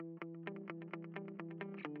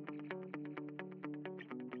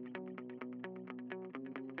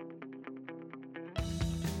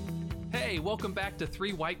Hey, welcome back to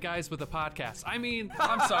Three White Guys with a Podcast.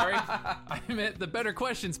 I'm sorry. I meant the Better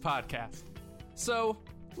Questions Podcast. So,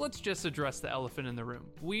 let's just address the elephant in the room.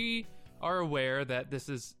 We are aware that this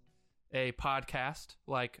is a podcast,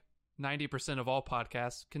 like 90% of all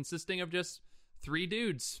podcasts, consisting of just three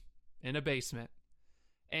dudes in a basement.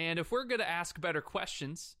 And if we're going to ask better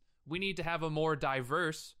questions, we need to have a more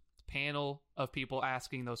diverse panel of people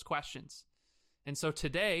asking those questions. And so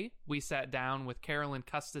today, we sat down with Carolyn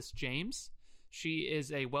Custis James. She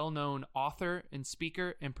is a well-known author and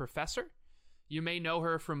speaker and professor. You may know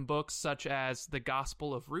her from books such as The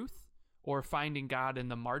Gospel of Ruth or Finding God in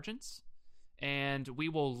the Margins. And we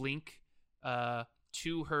will link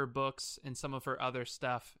to her books and some of her other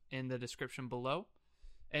stuff in the description below.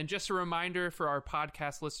 And just a reminder for our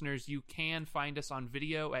podcast listeners, you can find us on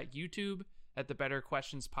video at YouTube at the Better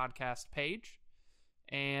Questions Podcast page.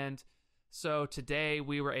 And so today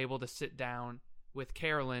we were able to sit down with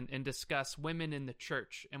Carolyn and discuss women in the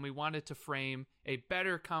church, and we wanted to frame a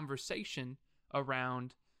better conversation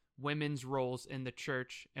around women's roles in the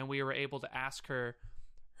church, and we were able to ask her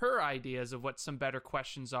ideas of what some better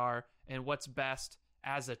questions are and what's best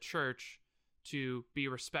as a church to be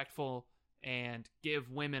respectful and give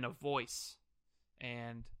women a voice.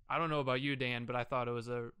 And I don't know about you, Dan, but I thought it was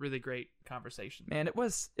a really great conversation. Man, it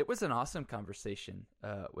was an awesome conversation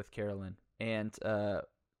with Carolyn. And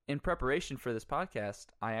in preparation for this podcast,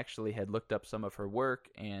 I actually had looked up some of her work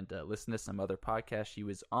and listened to some other podcasts she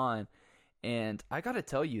was on. And I got to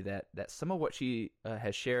tell you that some of what she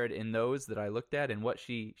has shared in those that I looked at and what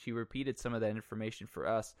she repeated some of that information for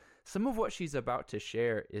us, some of what she's about to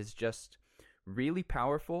share is just really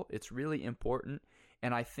powerful. It's really important.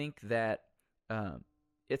 And I think that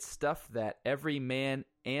it's stuff that every man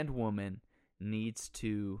and woman needs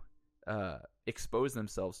to expose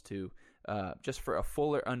themselves to, just for a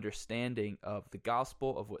fuller understanding of the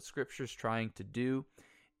gospel, of what Scripture's trying to do,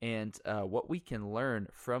 and what we can learn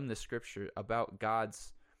from the Scripture about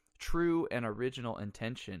God's true and original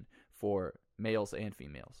intention for males and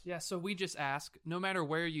females. Yeah, so we just ask, no matter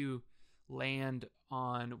where you land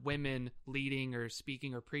on women leading or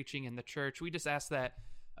speaking or preaching in the church, we just ask that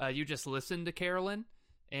you just listen to Carolyn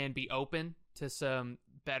and be open to some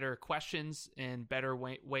better questions and better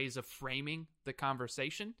ways of framing the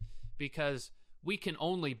conversation, because we can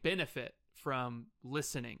only benefit from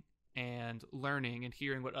listening and learning and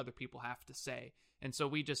hearing what other people have to say. And so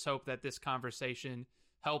we just hope that this conversation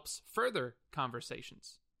helps further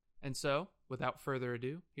conversations. And so, without further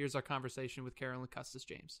ado, here's our conversation with Carolyn Custis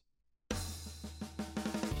James.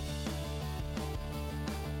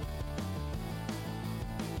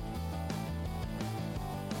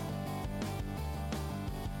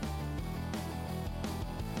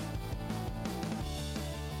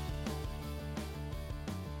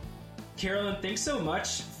 Carolyn, thanks so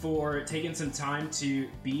much for taking some time to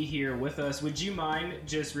be here with us. Would you mind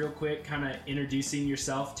just real quick kind of introducing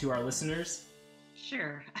yourself to our listeners?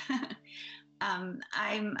 Sure. I'm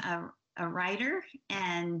a writer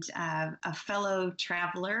and a fellow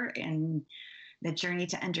traveler in the journey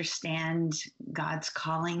to understand God's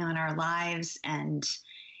calling on our lives and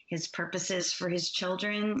His purposes for His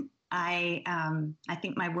children. I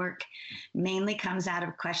think my work mainly comes out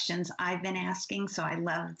of questions I've been asking, so I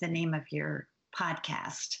love the name of your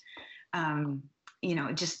podcast.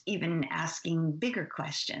 Just even asking bigger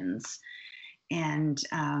questions, and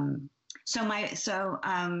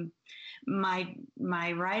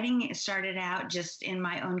my writing started out just in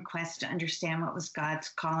my own quest to understand what was God's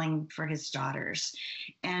calling for His daughters.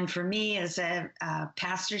 And for me, as a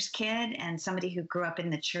pastor's kid and somebody who grew up in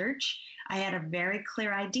the church, I had a very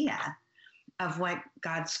clear idea of what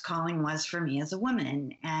God's calling was for me as a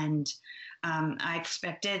woman. And I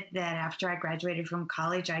expected that after I graduated from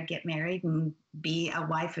college, I'd get married and be a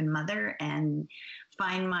wife and mother and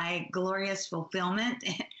find my glorious fulfillment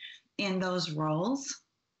in those roles.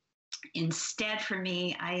 Instead, for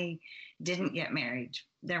me, I didn't get married.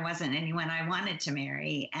 There wasn't anyone I wanted to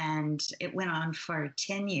marry, and it went on for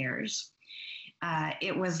 10 years.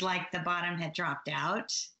 It was like the bottom had dropped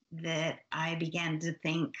out, that I began to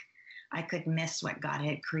think I could miss what God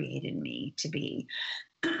had created me to be.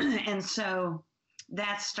 And so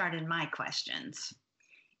that started my questions.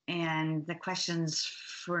 And the questions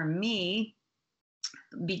for me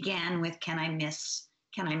began with, can I miss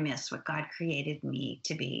what God created me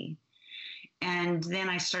to be? And then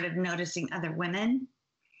I started noticing other women,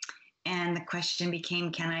 and the question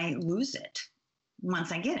became, can I lose it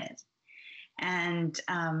once I get it? And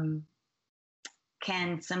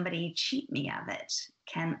can somebody cheat me of it?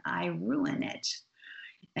 Can I ruin it?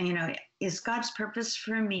 And, is God's purpose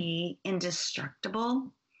for me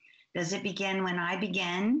indestructible? Does it begin when I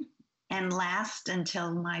begin and last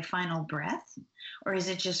until my final breath? Or is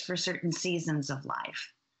it just for certain seasons of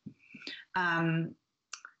life? And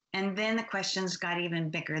then the questions got even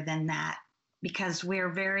bigger than that, because we're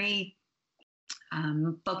very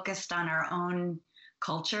focused on our own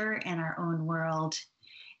culture and our own world.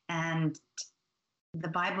 And the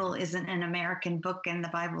Bible isn't an American book, and the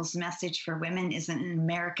Bible's message for women isn't an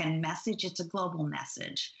American message. It's a global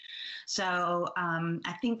message. So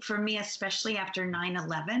I think for me, especially after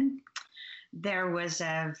 9/11, there was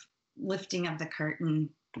a lifting of the curtain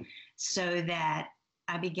so that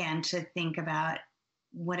I began to think about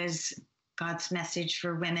what is God's message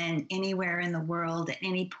for women anywhere in the world at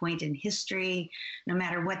any point in history, no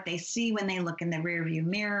matter what they see when they look in the rearview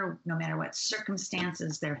mirror, no matter what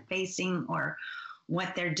circumstances they're facing or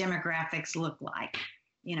what their demographics look like.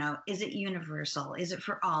 You know, is it universal? Is it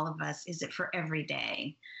for all of us? Is it for every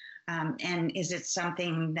day? And is it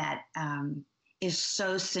something that is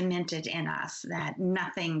so cemented in us that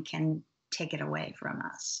nothing can take it away from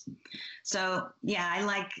us? So, yeah, I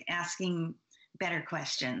like asking better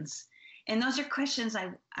questions. And those are questions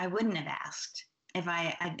I wouldn't have asked if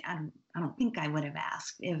I don't think I would have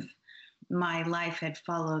asked if my life had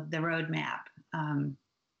followed the roadmap.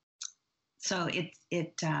 So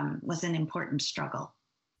it was an important struggle.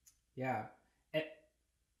 Yeah.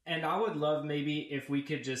 And I would love maybe if we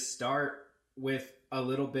could just start with a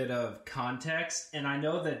little bit of context. And I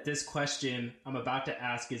know that this question I'm about to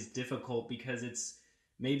ask is difficult because it's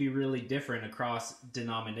maybe really different across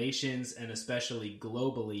denominations and especially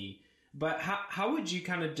globally. But how would you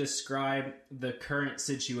kind of describe the current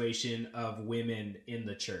situation of women in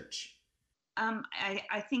the church?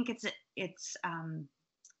 I think it's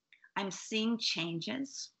I'm seeing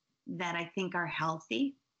changes that I think are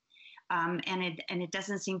healthy. And it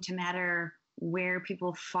doesn't seem to matter where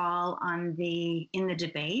people fall in the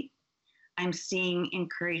debate. I'm seeing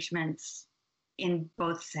encouragements in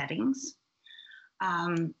both settings.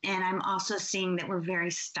 And I'm also seeing that we're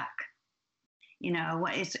very stuck. You know,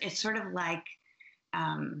 it's sort of like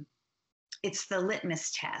it's the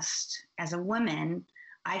litmus test. As a woman,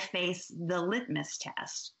 I face the litmus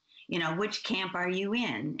test. You know, which camp are you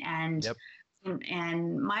in? And Yep.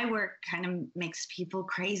 And my work kind of makes people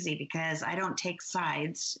crazy because I don't take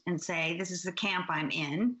sides and say, this is the camp I'm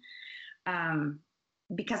in.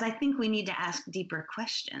 Because I think we need to ask deeper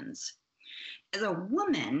questions. As a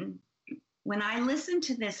woman, when I listen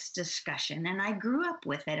to this discussion, and I grew up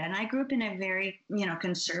with it, and I grew up in a very,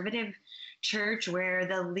 conservative church where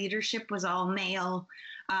the leadership was all male,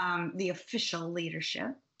 the official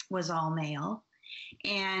leadership was all male,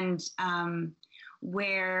 and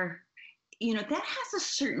where, that has a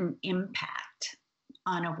certain impact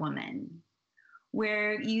on a woman,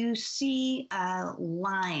 where you see a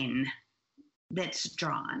line that's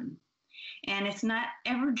drawn, and it's not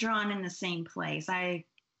ever drawn in the same place. I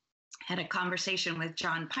had a conversation with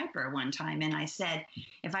John Piper one time, and I said,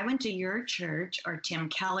 if I went to your church or Tim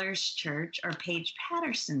Keller's church or Paige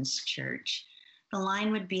Patterson's church, the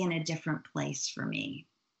line would be in a different place for me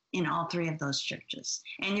in all three of those churches.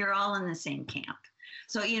 And you're all in the same camp.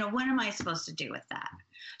 So, what am I supposed to do with that?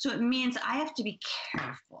 So it means I have to be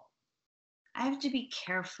careful. I have to be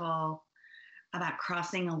careful about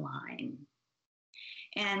crossing a line.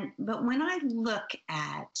 But when I look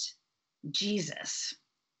at Jesus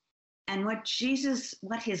and what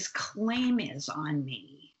his claim is on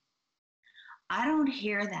me, I don't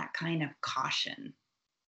hear that kind of caution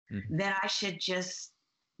that I should just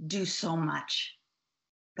do so much,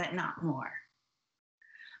 but not more.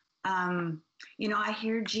 I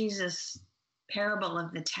hear Jesus' parable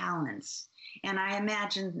of the talents, and I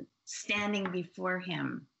imagine standing before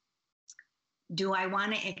him. Do I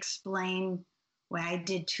want to explain why I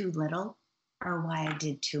did too little or why I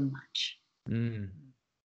did too much?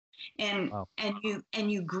 And Wow.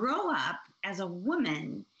 and you grow up as a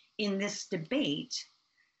woman in this debate,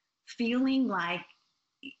 feeling like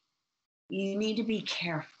you need to be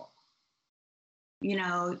careful.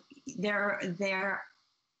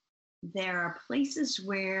 There are places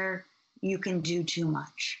where you can do too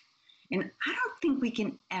much, and I don't think we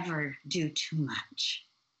can ever do too much.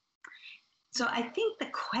 So I think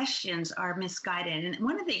the questions are misguided. And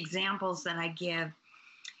one of the examples that I give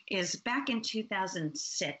is back in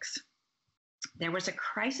 2006, there was a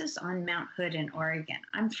crisis on Mount Hood in Oregon.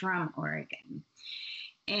 I'm from Oregon.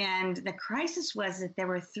 And the crisis was that there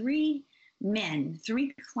were three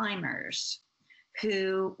climbers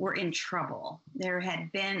who were in trouble. There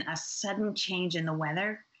had been a sudden change in the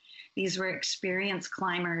weather. These were experienced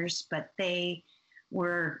climbers, but they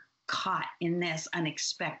were caught in this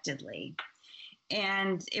unexpectedly.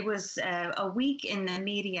 And it was a week in the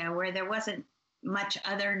media where there wasn't much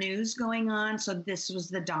other news going on. So this was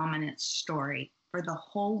the dominant story for the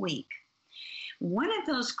whole week. One of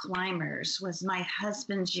those climbers was my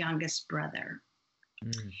husband's youngest brother.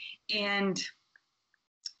 And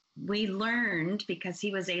we learned, because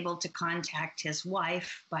he was able to contact his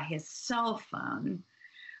wife by his cell phone,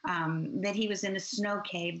 that he was in a snow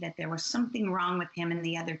cave, that there was something wrong with him, and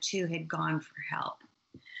the other two had gone for help.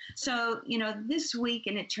 So, this week,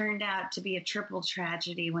 and it turned out to be a triple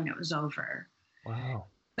tragedy when it was over. Wow.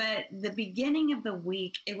 But the beginning of the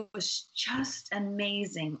week, it was just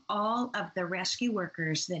amazing. All of the rescue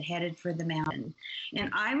workers that headed for the mountain. And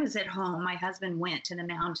I was at home. My husband went to the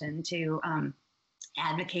mountain to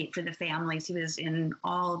advocate for the families. He was in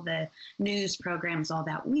all the news programs all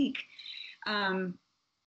that week. And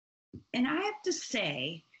I have to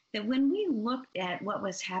say that when we looked at what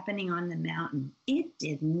was happening on the mountain, it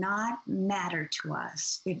did not matter to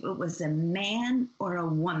us if it was a man or a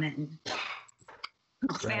woman who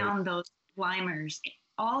found those climbers.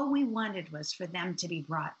 All we wanted was for them to be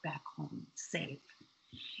brought back home safe.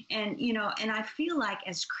 And, and I feel like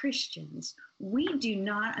as Christians, we do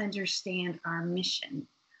not understand our mission.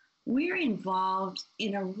 We're involved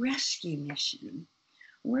in a rescue mission.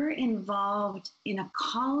 We're involved in a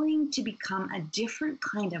calling to become a different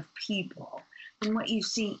kind of people than what you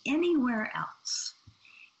see anywhere else.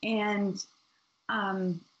 And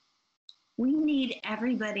we need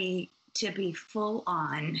everybody to be full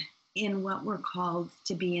on in what we're called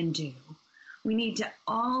to be and do. We need to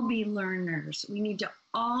all be learners. We need to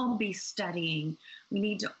all be studying. We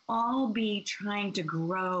need to all be trying to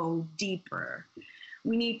grow deeper.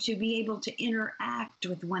 We need to be able to interact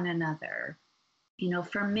with one another.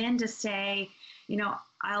 For men to say,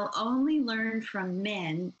 I'll only learn from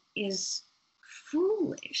men is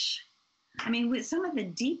foolish. I mean, with some of the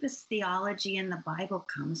deepest theology in the Bible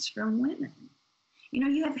comes from women.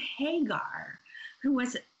 You have Hagar, who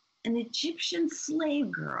was an Egyptian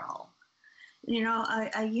slave girl,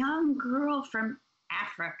 a young girl from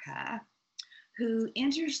Africa who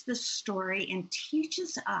enters the story and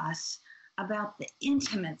teaches us about the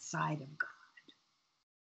intimate side of God.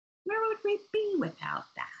 Where would we be without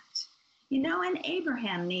that? And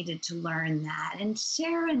Abraham needed to learn that, and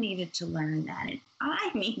Sarah needed to learn that, and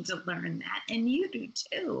I need to learn that, and you do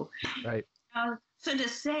too. Right. So to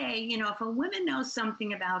say, if a woman knows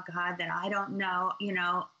something about God that I don't know,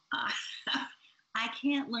 I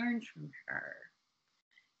can't learn from her.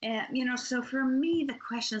 And, so for me, the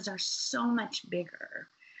questions are so much bigger.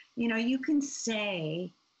 You can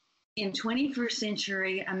say in 21st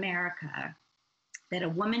century America that a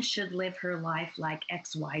woman should live her life like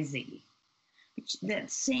XYZ. That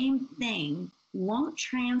same thing won't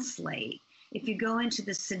translate if you go into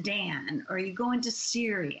the Sudan, or you go into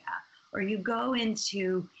Syria, or you go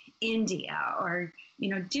into India, or,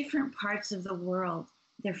 different parts of the world.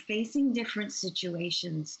 They're facing different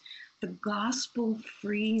situations. The gospel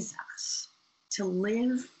frees us to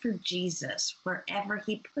live for Jesus wherever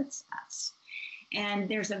he puts us. And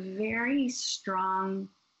there's a very strong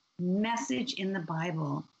message in the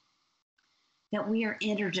Bible that we are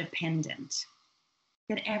interdependent,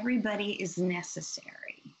 that everybody is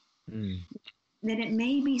necessary, that it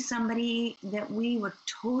may be somebody that we would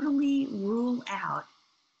totally rule out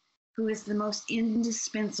who is the most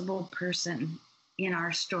indispensable person in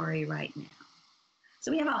our story right now.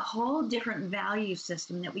 So we have a whole different value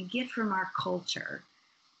system that we get from our culture,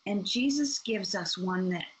 and Jesus gives us one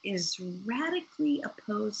that is radically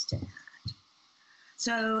opposed to that.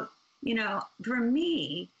 So, for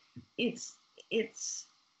me, it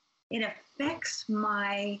affects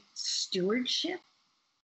my stewardship.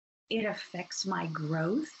 It affects my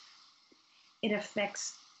growth. It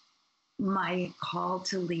affects my call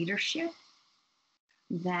to leadership.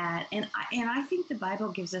 And I think the Bible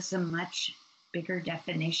gives us a much bigger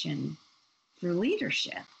definition for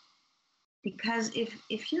leadership. Because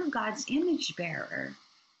if you're God's image bearer,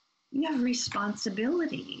 you have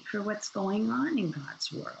responsibility for what's going on in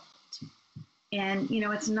God's world. And,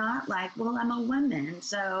 it's not like, well, I'm a woman,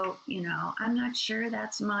 so, I'm not sure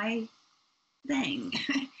that's my thing.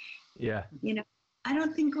 Yeah. I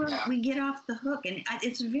don't think we get off the hook. And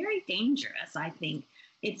it's very dangerous, I think.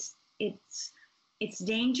 It's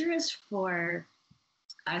dangerous for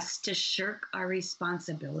us to shirk our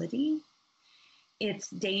responsibility. It's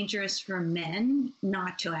dangerous for men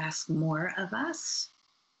not to ask more of us.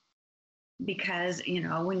 Because,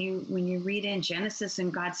 when you read in Genesis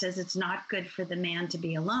and God says it's not good for the man to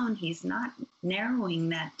be alone, he's not narrowing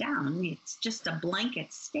that down. It's just a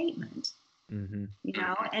blanket statement, and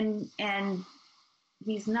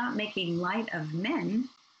he's not making light of men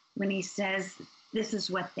when he says this is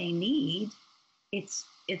what they need. it's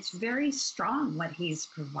very strong what he's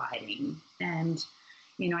providing. And,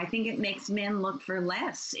 you know, I think it makes men look for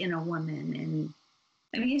less in a woman. And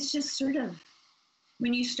I mean, it's just sort of,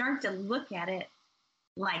 when you start to look at it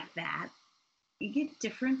like that, you get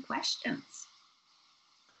different questions.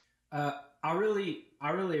 I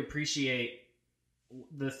really appreciate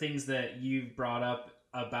the things that you've brought up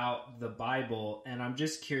about the Bible. And I'm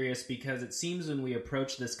just curious because it seems when we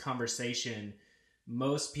approach this conversation,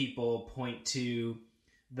 most people point to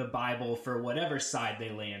the Bible for whatever side they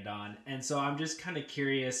land on. And so I'm just kind of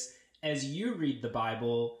curious, as you read the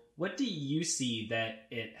Bible, what do you see that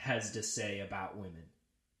it has to say about women?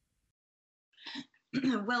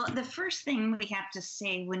 Well, the first thing we have to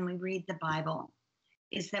say when we read the Bible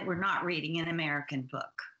is that we're not reading an American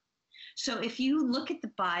book. So if you look at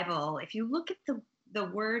the Bible, if you look at the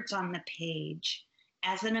words on the page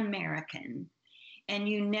as an American, and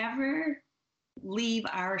you never leave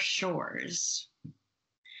our shores,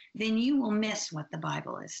 then you will miss what the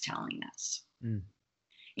Bible is telling us. Mm.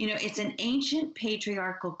 You know, it's an ancient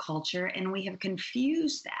patriarchal culture, and we have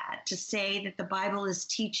confused that to say that the Bible is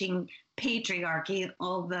teaching patriarchy,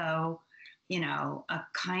 although, you know, a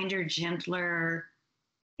kinder, gentler,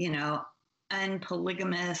 you know,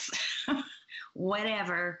 unpolygamous,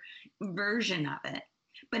 whatever version of it.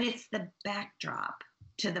 But it's the backdrop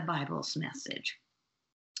to the Bible's message.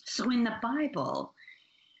 So in the Bible,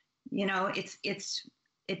 you know,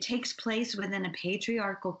 it takes place within a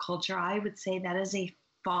patriarchal culture. I would say that is a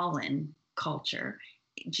fallen culture.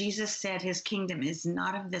 Jesus said his kingdom is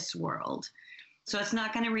not of this world. So it's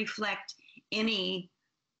not going to reflect any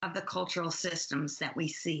of the cultural systems that we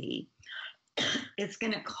see. It's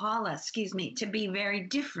going to call us, to be very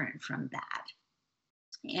different from that.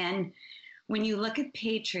 And when you look at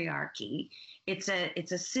patriarchy, it's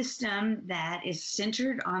a system that is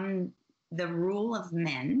centered on the rule of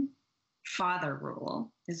men. Father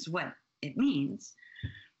rule is what it means.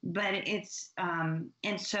 But it's,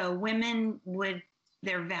 and so women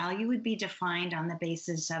their value would be defined on the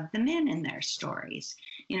basis of the men in their stories.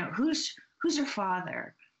 You know, who's her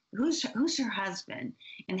father? Who's her husband?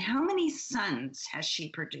 And how many sons has she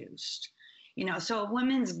produced? You know, so a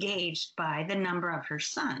woman's gauged by the number of her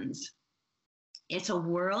sons. It's a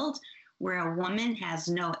world where a woman has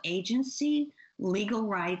no agency, legal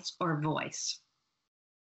rights, or voice.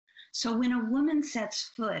 So when a woman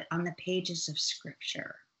sets foot on the pages of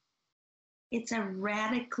Scripture, it's a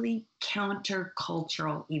radically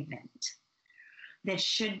countercultural event that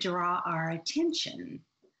should draw our attention.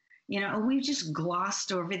 You know, we've just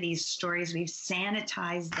glossed over these stories. We've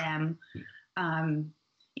sanitized them.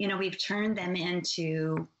 You know, we've turned them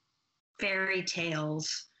into fairy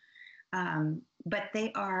tales, but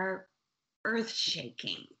they are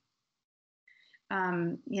earth-shaking.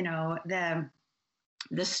 You know,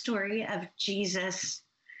 the story of Jesus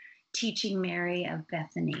teaching Mary of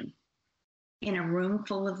Bethany in a room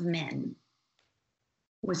full of men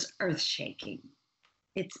was earth-shaking.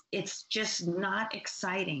 It's just not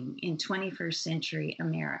exciting in 21st century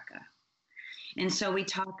America. And so we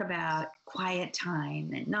talk about quiet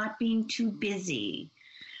time and not being too busy.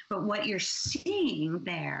 But what you're seeing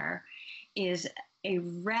there is a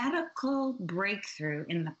radical breakthrough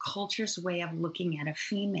in the culture's way of looking at a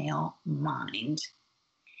female mind.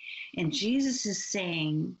 And Jesus is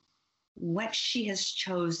saying what she has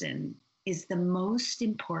chosen is the most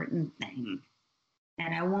important thing.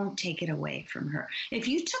 And I won't take it away from her. If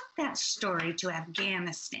you took that story to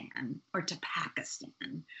Afghanistan or to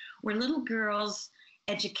Pakistan, where little girls'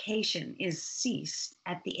 education is ceased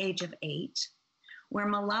at the age of 8, where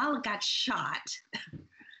Malala got shot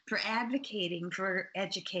for advocating for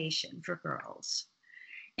education for girls,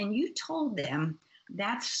 and you told them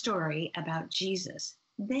that story about Jesus,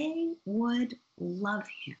 they would love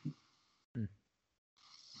him.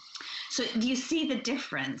 So do you see the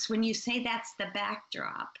difference? When you say that's the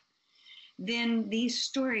backdrop, then these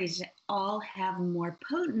stories all have more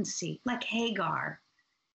potency. Like Hagar,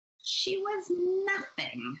 she was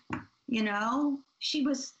nothing, you know? She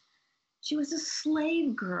was a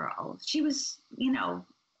slave girl. She was, you know,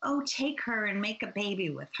 oh, take her and make a baby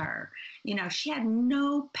with her. You know, she had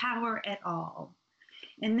no power at all.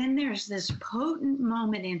 And then there's this potent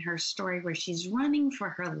moment in her story where she's running for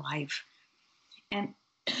her life, and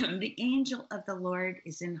the angel of the Lord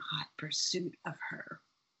is in hot pursuit of her,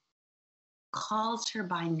 calls her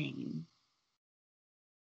by name.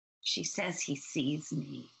 She says, he sees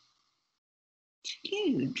me. It's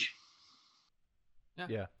huge.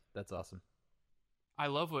 Yeah, that's awesome. I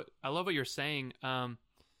love what you're saying,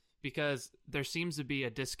 because there seems to be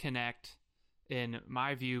a disconnect, in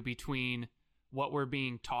my view, between what we're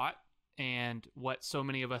being taught and what so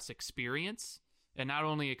many of us experience. and not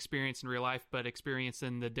only experience in real life, but experience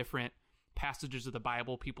in the different passages of the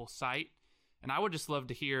Bible people cite. And I would just love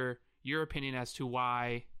to hear your opinion as to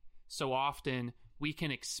why so often we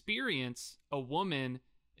can experience a woman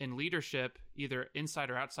in leadership, either inside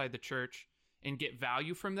or outside the church, and get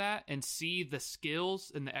value from that and see the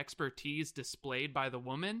skills and the expertise displayed by the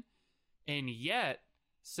woman, and yet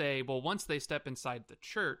say, well, once they step inside the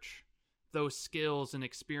church, those skills and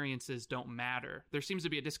experiences don't matter. There seems to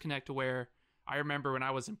be a disconnect where I remember when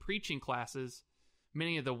I was in preaching classes,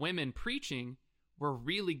 many of the women preaching were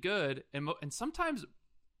really good, and sometimes,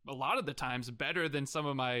 a lot of the times, better than some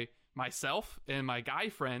of myself and my guy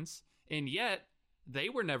friends, and yet they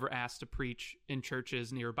were never asked to preach in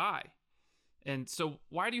churches nearby. And so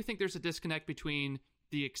why do you think there's a disconnect between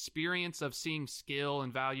the experience of seeing skill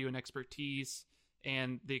and value and expertise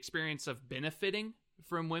and the experience of benefiting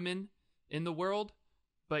from women in the world,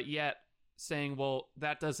 but yet saying, well,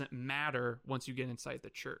 that doesn't matter once you get inside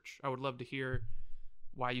the church? I would love to hear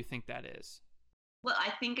why you think that is. Well,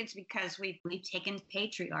 I think it's because we've taken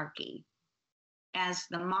patriarchy as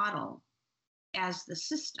the model, as the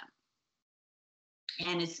system.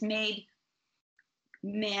 And it's made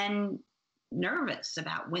men nervous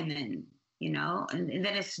about women, and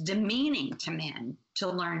that it's demeaning to men to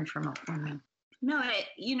learn from a woman. No,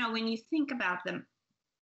 when you think about the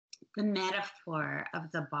metaphor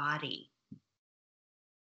of the body,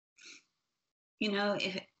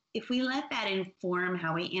 if we let that inform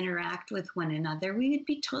how we interact with one another, we would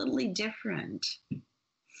be totally different.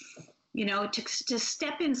 To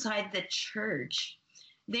step inside the church,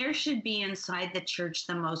 there should be inside the church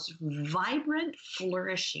the most vibrant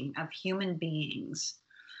flourishing of human beings,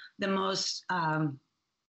 the most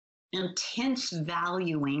intense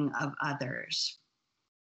valuing of others.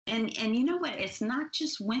 And you know what? It's not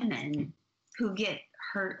just women who get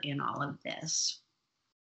hurt in all of this.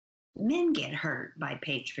 Men get hurt by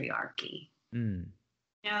patriarchy.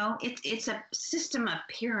 It's a system of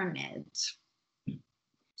pyramids.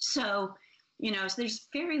 So, there's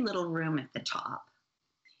very little room at the top.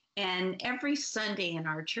 And every Sunday in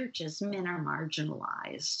our churches, men are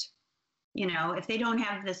marginalized. If they don't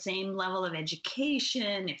have the same level of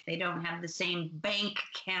education, if they don't have the same bank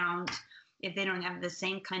account, if they don't have the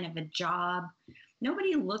same kind of a job,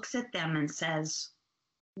 nobody looks at them and says,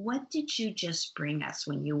 what did you just bring us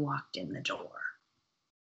when you walked in the door?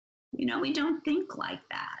 We don't think like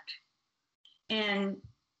that. And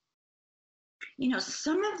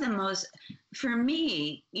some of the most, for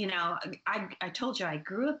me, I told you I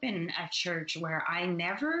grew up in a church where I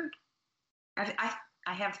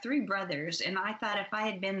have 3 brothers, and I thought if I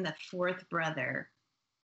had been the 4th brother,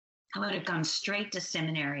 I would have gone straight to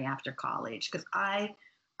seminary after college, because I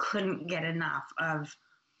couldn't get enough of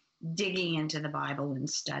digging into the Bible and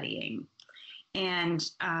studying. And,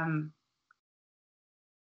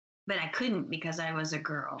 but I couldn't because I was a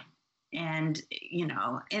girl. And,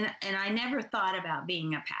 and I never thought about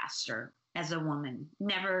being a pastor as a woman,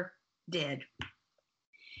 never did.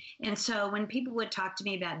 And so when people would talk to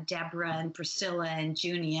me about Deborah and Priscilla and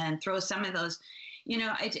Junia and throw some of those,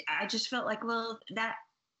 I just felt like, well, that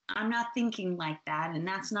I'm not thinking like that. And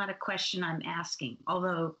that's not a question I'm asking,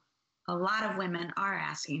 although a lot of women are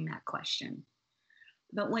asking that question.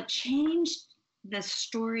 But what changed the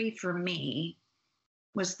story for me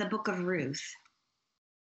was the book of Ruth.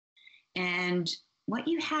 And what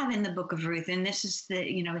you have in the book of Ruth, and this is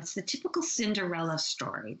it's the typical Cinderella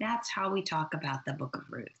story. That's how we talk about the book of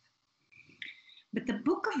Ruth. But the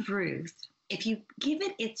book of Ruth, if you give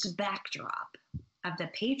it its backdrop of the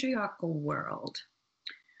patriarchal world,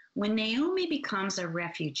 when Naomi becomes a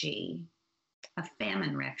refugee, a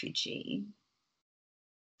famine refugee,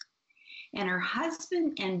 and her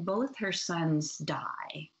husband and both her sons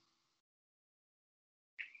die,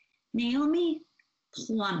 Naomi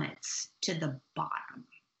plummets to the bottom.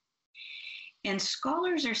 And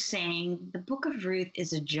scholars are saying the book of Ruth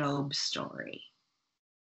is a Job story.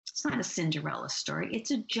 It's not a Cinderella story,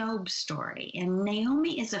 it's a Job story. And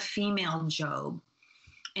Naomi is a female Job,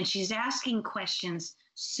 and she's asking questions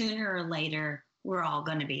sooner or later we're all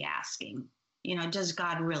going to be asking. Does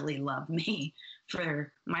God really love me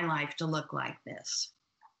for my life to look like this?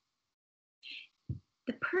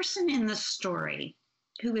 The person in the story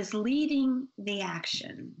who is leading the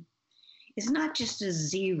action is not just a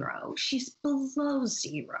 0, she's below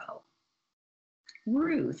 0.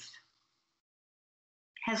 Ruth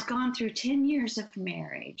has gone through 10 years of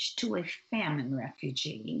marriage to a famine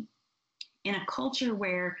refugee in a culture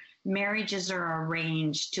where marriages are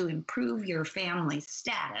arranged to improve your family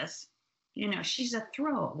status. She's a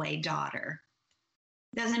throwaway daughter.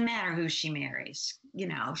 Doesn't matter who she marries.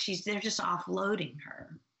 They're just offloading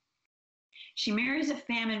her. She marries a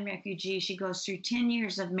famine refugee. She goes through 10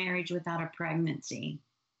 years of marriage without a pregnancy.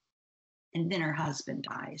 And then her husband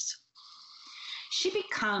dies. She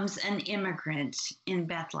becomes an immigrant in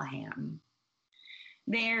Bethlehem.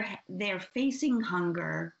 They're facing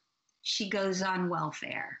hunger. She goes on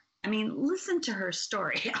welfare. I mean, listen to her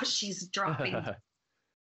story, how she's dropping,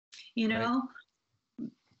 you know? Right.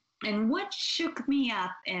 And what shook me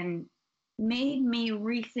up and made me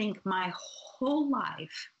rethink my whole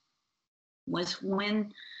life was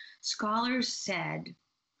when scholars said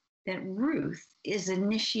that Ruth is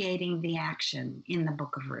initiating the action in the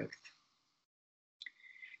book of Ruth.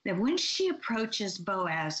 That when she approaches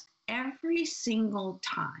Boaz every single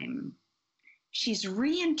time, she's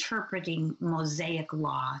reinterpreting Mosaic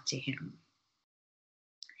law to him.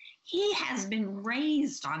 He has been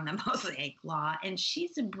raised on the Mosaic law, and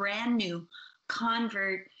she's a brand new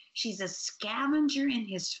convert. She's a scavenger in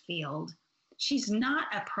his field. She's not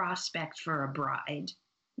a prospect for a bride.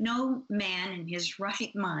 No man in his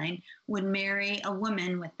right mind would marry a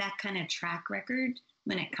woman with that kind of track record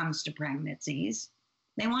when it comes to pregnancies.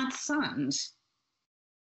 They want sons.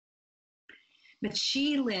 But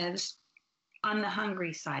she lives on the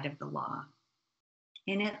hungry side of the law.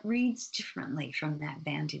 And it reads differently from that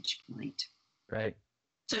vantage point. Right.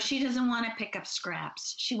 So she doesn't want to pick up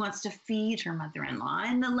scraps. She wants to feed her mother-in-law.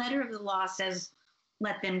 And the letter of the law says,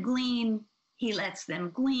 let them glean. He lets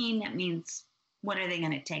them glean. That means, what are they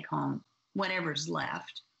going to take home? Whatever's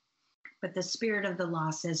left. But the spirit of the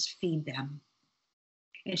law says, feed them.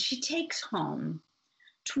 And she takes home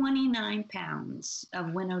 29 pounds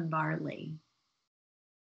of winnowed barley.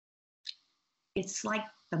 It's like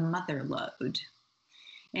the mother load.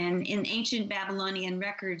 And in ancient Babylonian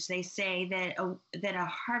records, they say that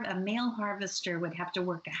a male harvester would have to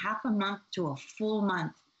work a half a month to a full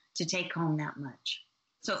month to take home that much.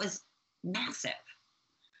 So it was massive.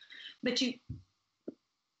 But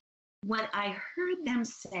what I heard them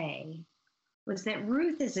say was that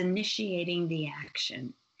Ruth is initiating the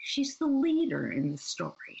action. She's the leader in the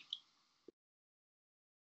story.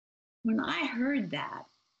 When I heard that,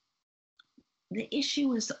 the issue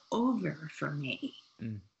was over for me.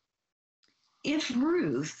 Mm. If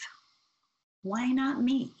Ruth, why not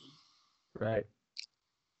me? Right.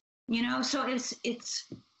 You know, so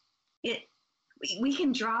we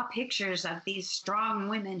can draw pictures of these strong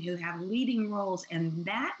women who have leading roles, and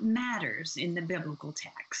that matters in the biblical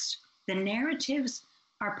text. The narratives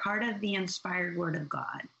are part of the inspired word of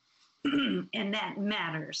God, and that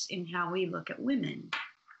matters in how we look at women.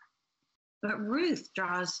 But Ruth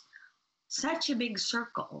draws such a big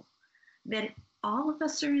circle that all of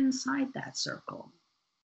us are inside that circle.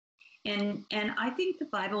 And I think the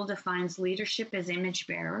Bible defines leadership as image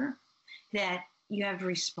bearer, that you have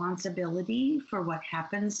responsibility for what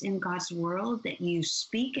happens in God's world, that you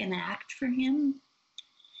speak and act for him,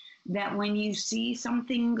 that when you see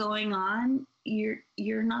something going on,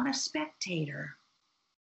 you're not a spectator.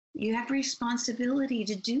 You have responsibility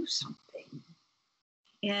to do something.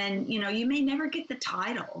 And, you know, you may never get the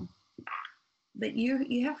title, but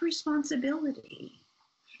you have responsibility.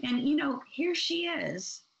 And, you know, here she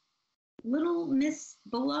is, little Miss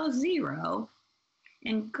Below Zero,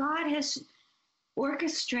 and God has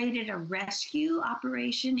orchestrated a rescue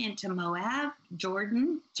operation into Moab,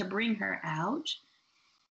 Jordan, to bring her out.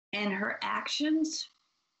 And her actions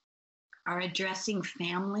are addressing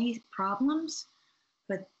family problems,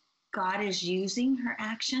 but God is using her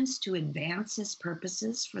actions to advance his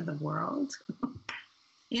purposes for the world.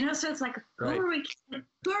 You know, so it's like, right.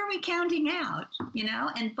 Who are we counting out? You know,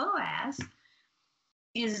 and Boaz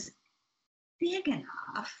is big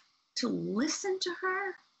enough to listen to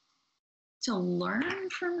her, to learn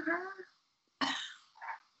from her.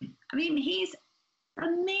 I mean, he's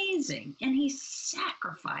amazing, and he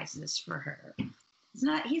sacrifices for her.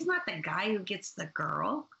 He's not the guy who gets the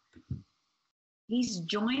girl. He's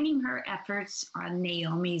joining her efforts on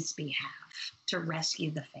Naomi's behalf to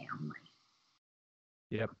rescue the family.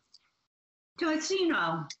 Yep. So it's, you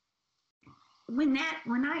know, when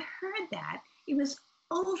I heard that, it was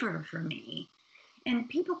over for me. And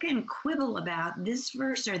people can quibble about this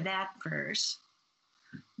verse or that verse,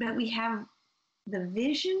 but we have the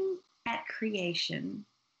vision at creation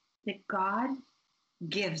that God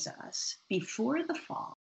gives us before the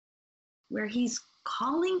fall, where he's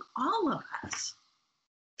calling all of us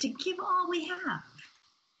to give all we have.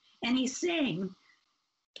 And he's saying,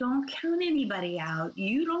 don't count anybody out.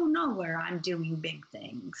 You don't know where I'm doing big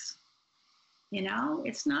things. You know,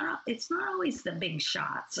 it's not always the big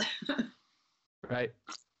shots. Right.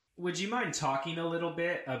 Would you mind talking a little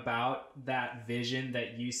bit about that vision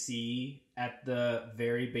that you see at the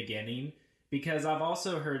very beginning? Because I've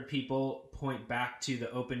also heard people point back to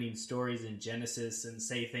the opening stories in Genesis and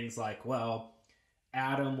say things like, well,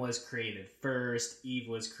 Adam was created first, Eve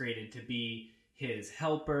was created to be his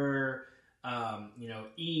helper,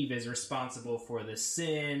 Eve is responsible for the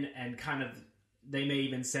sin, and kind of, they may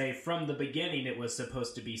even say from the beginning it was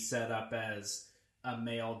supposed to be set up as a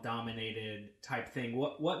male-dominated type thing.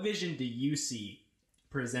 What vision do you see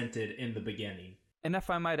presented in the beginning? And if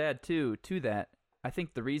I might add too to that, I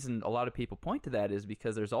think the reason a lot of people point to that is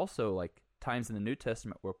because there's also like times in the New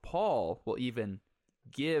Testament where Paul will even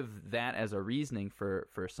give that as a reasoning for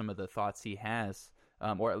some of the thoughts he has,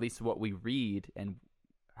 or at least what we read and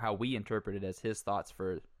how we interpret it as his thoughts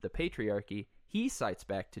for the patriarchy. He cites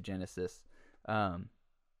back to Genesis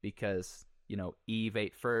because, Eve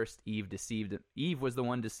ate first, Eve was the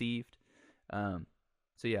one deceived. So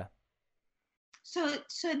yeah. So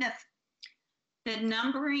the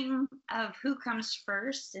numbering of who comes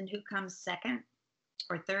first and who comes second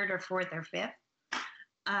or third or fourth or fifth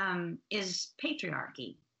is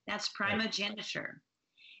patriarchy. That's primogeniture.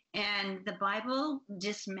 And the Bible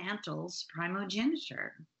dismantles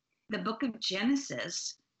primogeniture. The book of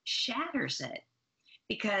Genesis shatters it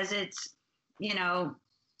because it's,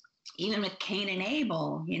 even with Cain and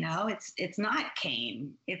Abel, it's not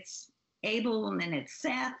Cain. It's Abel and then it's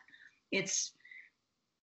Seth. It's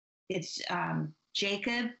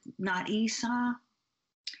Jacob, not Esau.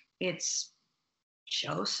 It's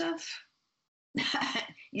Joseph,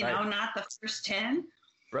 not the first 10.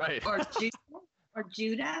 Right. Or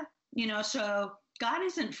Judah. So God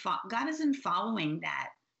isn't following that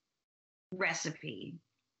recipe.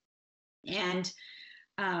 And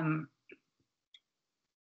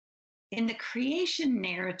in the creation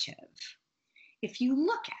narrative, if you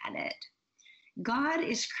look at it, God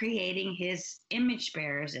is creating his image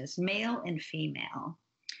bearers as male and female,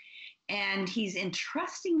 and he's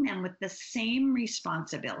entrusting them with the same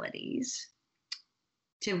responsibilities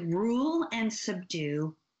to rule and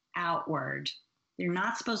subdue outward. They're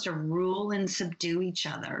not supposed to rule and subdue each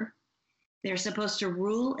other. They're supposed to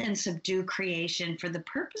rule and subdue creation for the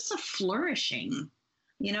purpose of flourishing.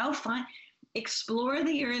 Explore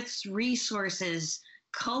the earth's resources,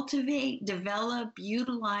 cultivate, develop,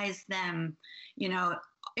 utilize them.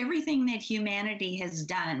 Everything that humanity has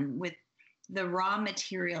done with the raw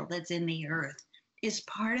material that's in the earth is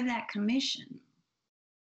part of that commission,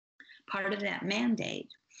 part of that mandate.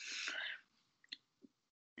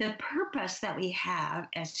 The purpose that we have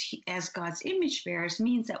as God's image bearers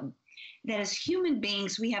means that as human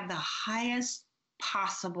beings, we have the highest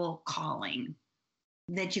possible calling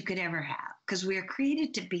that you could ever have, because we are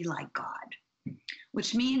created to be like God,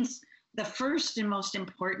 which means the first and most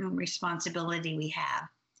important responsibility we have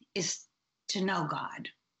is to know God,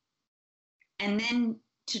 and then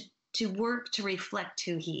to work to reflect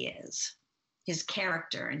who he is, his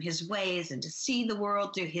character and his ways, and to see the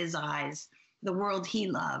world through his eyes, the world he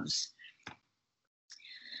loves.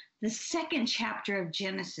 The second chapter of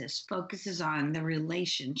Genesis focuses on the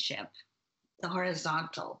relationship, the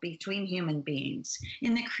horizontal, between human beings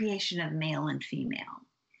in the creation of male and female.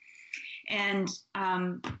 And,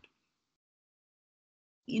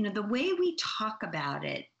 the way we talk about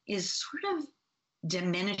it is sort of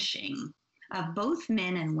diminishing of both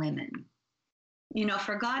men and women.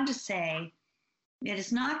 For God to say it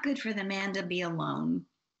is not good for the man to be alone,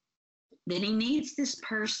 that he needs this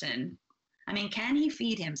person. I mean, can he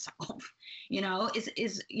feed himself?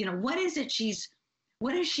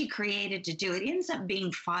 What is she created to do? It ends up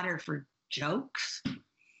being fodder for jokes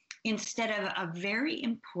instead of a very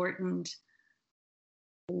important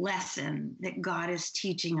lesson that God is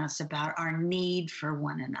teaching us about our need for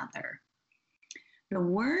one another. The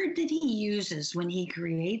word that he uses when he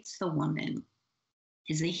creates the woman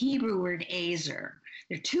is the Hebrew word azer.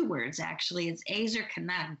 There are two words, actually. It's azer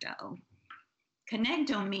kenegdo.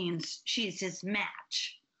 Kenegdo means she's his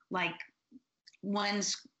match. Like one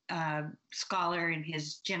scholar in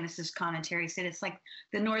his Genesis commentary said, it's like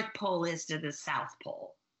the North Pole is to the South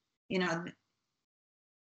Pole.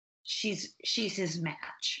 She's his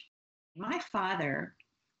match. My father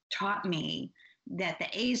taught me that the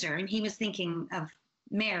azer, and he was thinking of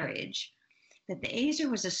marriage, that the azer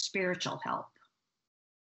was a spiritual help.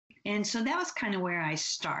 And so that was kind of where I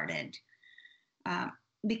started,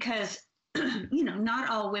 because, not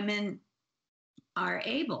all women are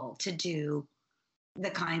able to do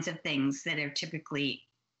the kinds of things that are typically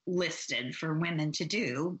listed for women to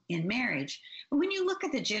do in marriage. But when you look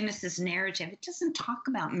at the Genesis narrative, it doesn't talk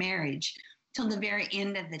about marriage till the very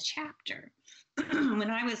end of the chapter. When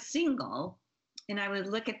I was single and I would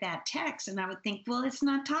look at that text and I would think, well, it's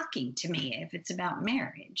not talking to me if it's about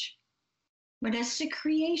marriage. But as to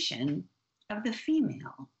creation, of the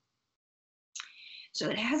female. So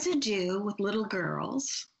it has to do with little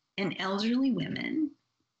girls and elderly women.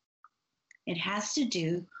 It has to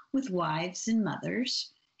do with wives and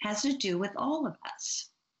mothers, has to do with all of us.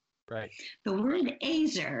 Right. The word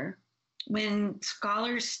azer, when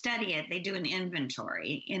scholars study it, they do an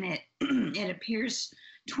inventory, and it appears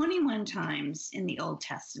 21 times in the Old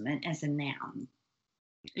Testament as a noun.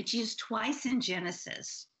 It's used twice in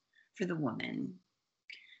Genesis for the woman.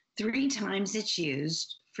 3 times it's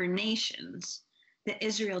used for nations that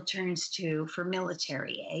Israel turns to for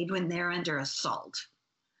military aid when they're under assault.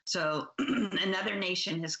 So another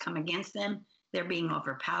nation has come against them. They're being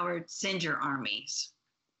overpowered. Send your armies.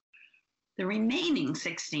 The remaining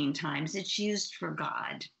 16 times it's used for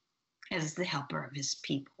God as the helper of his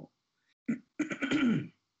people.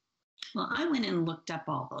 Well, I went and looked up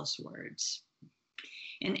all those words.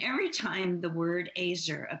 And every time the word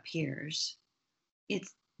azer appears,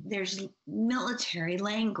 there's military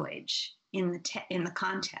language in the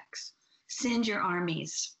context. Send your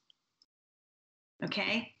armies.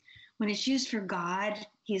 Okay? When it's used for God,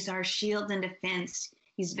 he's our shield and defense.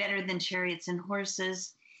 He's better than chariots and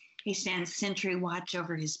horses. He stands sentry watch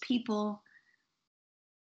over his people.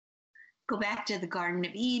 Go back to the Garden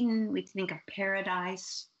of Eden, we think of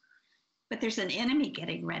paradise, but there's an enemy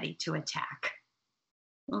getting ready to attack.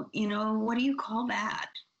 Well, what do you call that?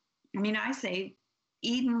 I mean, I say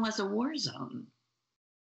Eden was a war zone.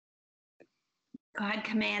 God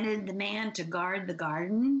commanded the man to guard the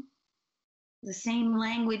garden. The same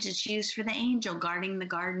language is used for the angel guarding the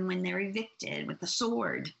garden when they're evicted with the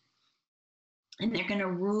sword. And they're going to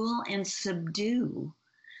rule and subdue.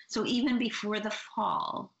 So even before the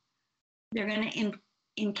fall, they're going to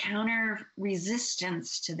encounter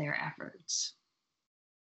resistance to their efforts.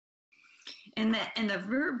 And the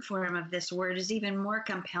verb form of this word is even more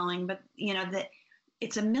compelling, but that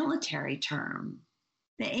it's a military term.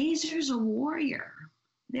 The azer is a warrior.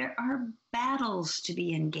 There are battles to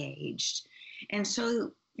be engaged. And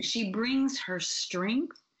so she brings her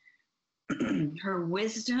strength, her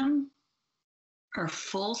wisdom, her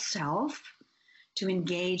full self to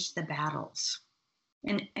engage the battles.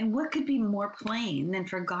 And what could be more plain than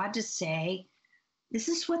for God to say, this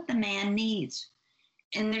is what the man needs.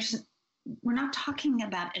 And we're not talking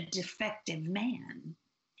about a defective man.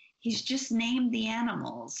 He's just named the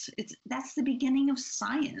animals. That's the beginning of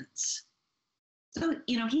science. So,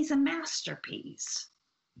 he's a masterpiece.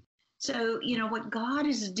 So, what God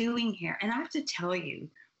is doing here, and I have to tell you,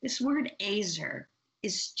 this word azer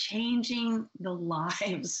is changing the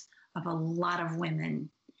lives of a lot of women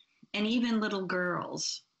and even little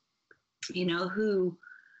girls, who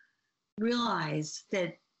realize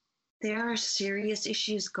that there are serious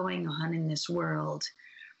issues going on in this world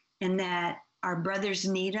and that our brothers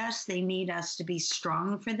need us. They need us to be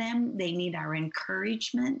strong for them. They need our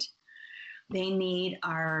encouragement. They need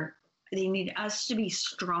us to be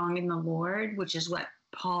strong in the Lord, which is what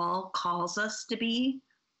Paul calls us to be.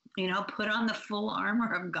 Put on the full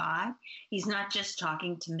armor of God. He's not just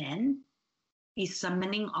talking to men. He's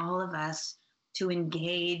summoning all of us to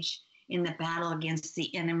engage in the battle against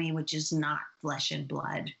the enemy, which is not flesh and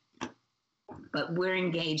blood, but we're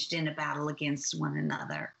engaged in a battle against one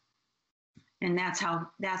another. And that's how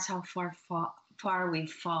far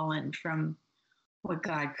we've fallen from what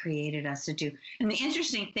God created us to do. And the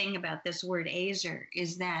interesting thing about this word azer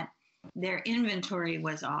is that their inventory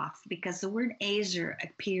was off, because the word azer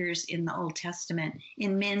appears in the Old Testament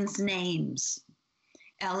in men's names.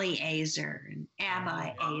 Eliezer and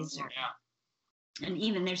Abiezer. And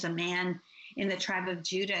even there's a man in the tribe of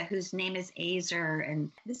Judah whose name is Azer.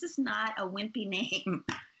 And this is not a wimpy name.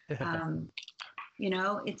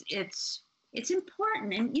 It's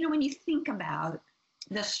important. And, when you think about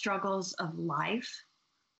the struggles of life,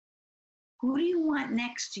 who do you want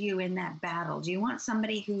next to you in that battle? Do you want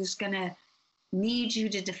somebody who's going to need you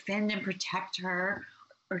to defend and protect her?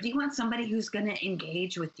 Or do you want somebody who's going to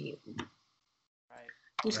engage with you?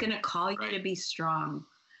 Who's going to call you to be strong,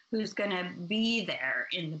 who's going to be there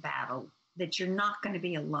in the battle, that you're not going to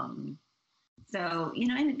be alone. So,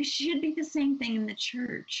 and it should be the same thing in the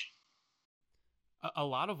church. A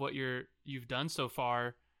lot of what you've done so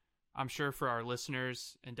far, I'm sure for our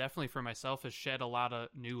listeners and definitely for myself, has shed a lot of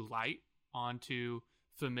new light onto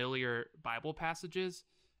familiar Bible passages.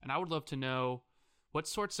 And I would love to know, what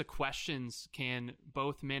sorts of questions can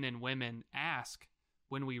both men and women ask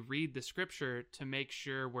when we read the scripture to make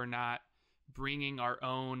sure we're not bringing our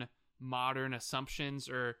own modern assumptions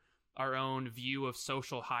or our own view of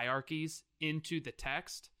social hierarchies into the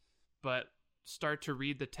text, but start to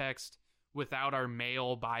read the text without our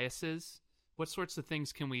male biases? What sorts of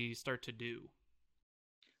things can we start to do?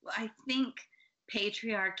 I think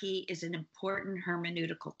patriarchy is an important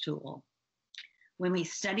hermeneutical tool. When we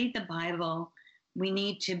study the Bible, we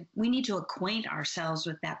need to acquaint ourselves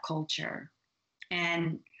with that culture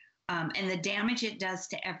and the damage it does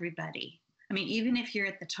to everybody. I mean, even if you're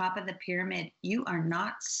at the top of the pyramid, you are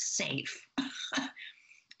not safe.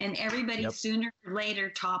 And everybody sooner or later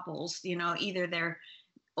topples, either their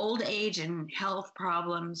old age and health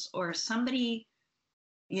problems or somebody,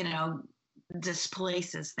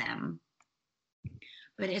 displaces them.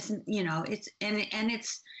 But it's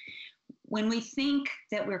when we think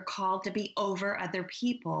that we're called to be over other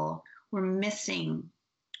people, we're missing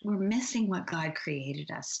what God created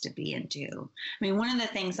us to be and do. I mean, one of the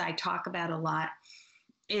things I talk about a lot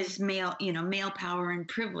is male power and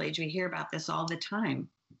privilege. We hear about this all the time.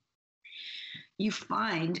 You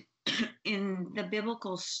find in the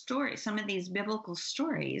biblical story, some of these biblical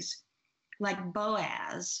stories, like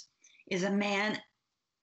Boaz is a man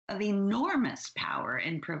of enormous power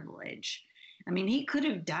and privilege. I mean, he could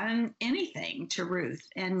have done anything to Ruth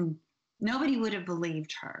and nobody would have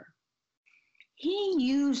believed her. He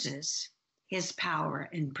uses his power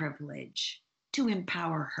and privilege to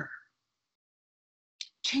empower her.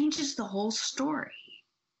 Changes the whole story.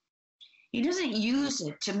 He doesn't use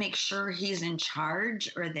it to make sure he's in charge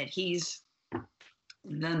or that he's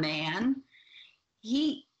the man.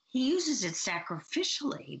 He uses it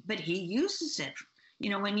sacrificially, but he uses it.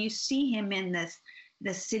 When you see him in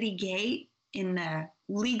the city gate in the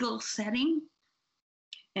legal setting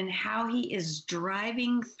and how he is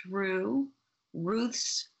driving through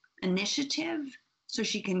Ruth's initiative so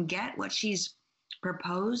she can get what she's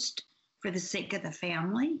proposed for the sake of the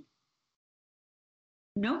family.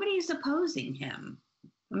 Nobody's opposing him.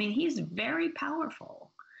 I mean, he's very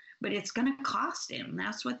powerful, but it's going to cost him.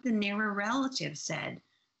 That's what the nearer relative said.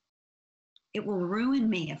 It will ruin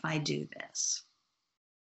me if I do this.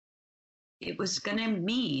 It was going to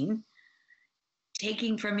mean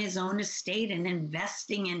taking from his own estate and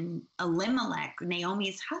investing in Elimelech,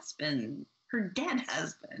 Naomi's husband, her dead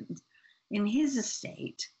husband, in his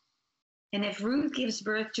estate. And if Ruth gives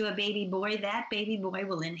birth to a baby boy, that baby boy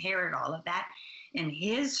will inherit all of that. And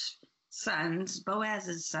his sons,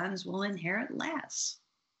 Boaz's sons, will inherit less.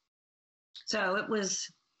 So it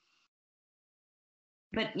was,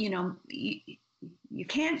 but you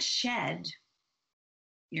can't shed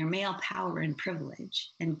your male power and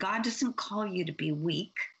privilege. And God doesn't call you to be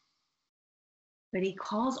weak, but he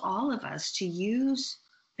calls all of us to use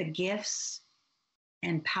the gifts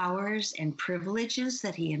and powers and privileges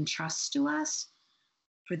that he entrusts to us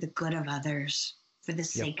for the good of others, for the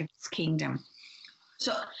sake of his kingdom.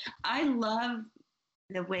 So I love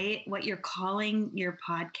the way what you're calling your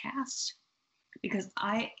podcast, because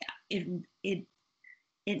it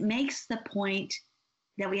makes the point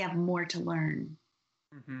that we have more to learn.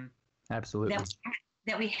 Mm-hmm. Absolutely.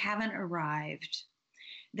 That we haven't arrived.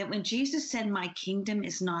 That when Jesus said, my kingdom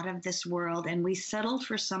is not of this world, and we settled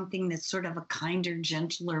for something that's sort of a kinder,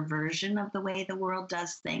 gentler version of the way the world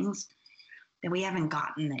does things, that we haven't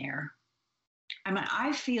gotten there. I mean,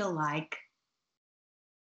 I feel like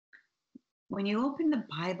when you open the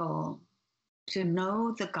Bible to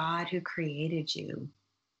know the God who created you,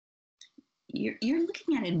 you're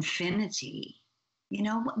looking at infinity.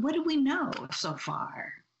 What do we know so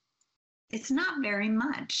far? It's not very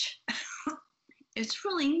much. It's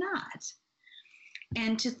really not.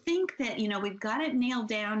 And to think that, we've got it nailed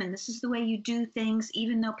down and this is the way you do things,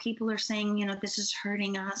 even though people are saying, this is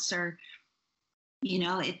hurting us or,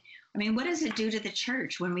 what does it do to the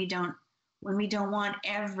church when we don't want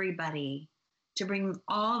everybody to bring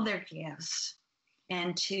all their gifts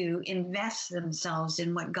and to invest themselves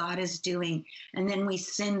in what God is doing? And then we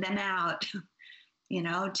send them out,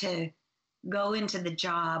 to go into the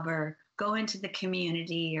job or go into the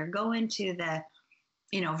community or go into the,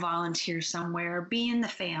 volunteer somewhere, or be in the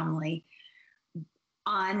family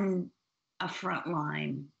on a front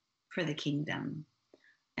line for the kingdom.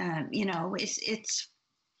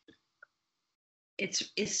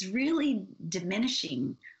 It's really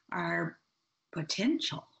diminishing our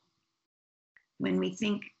potential when we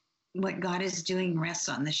think what God is doing rests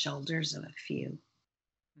on the shoulders of a few.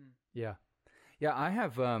 Yeah. I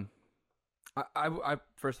have, I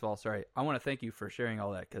first of all, sorry, I want to thank you for sharing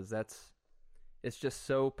all that, because it's just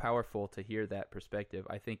so powerful to hear that perspective.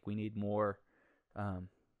 I think we need more,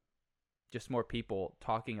 just more people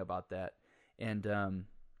talking about that. And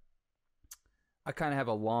I kind of have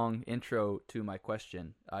a long intro to my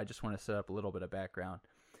question. I just want to set up a little bit of background.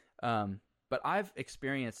 But I've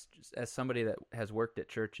experienced, as somebody that has worked at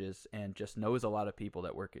churches and just knows a lot of people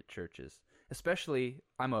that work at churches, especially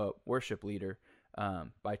I'm a worship leader.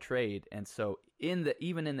 by trade. And so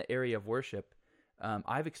even in the area of worship,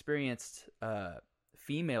 I've experienced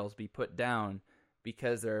females be put down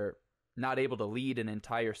because they're not able to lead an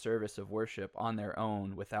entire service of worship on their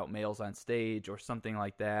own without males on stage or something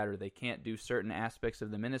like that, or they can't do certain aspects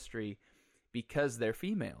of the ministry because they're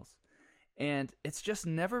females. And it's just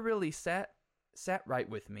never really sat right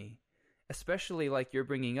with me, especially like you're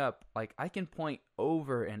bringing up. Like, I can point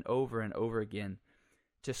over and over and over again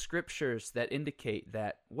to scriptures that indicate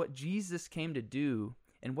that what Jesus came to do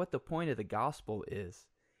and what the point of the gospel is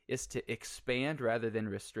to expand rather than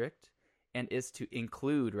restrict, and is to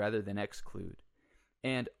include rather than exclude.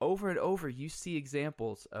 And over, you see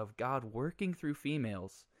examples of God working through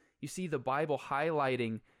females. You see the Bible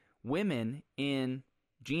highlighting women in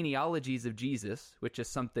genealogies of Jesus, which is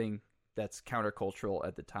something that's countercultural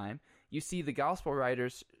at the time. You see the gospel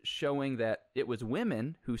writers showing that it was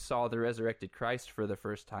women who saw the resurrected Christ for the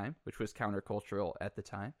first time, which was countercultural at the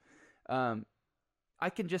time. I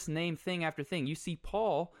can just name thing after thing. You see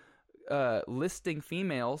Paul listing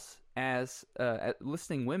females as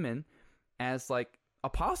listing women as like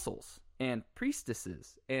apostles and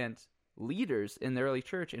priestesses and leaders in the early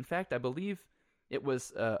church. In fact, I believe it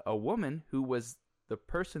was a woman who was the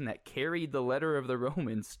person that carried the letter of the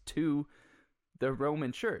Romans to the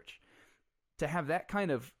Roman church. To have that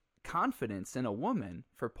kind of confidence in a woman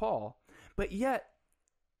for Paul, but yet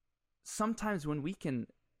sometimes when we can,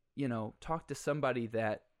 talk to somebody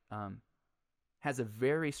that has a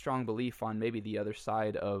very strong belief on maybe the other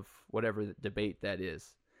side of whatever debate that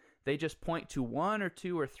is, they just point to one or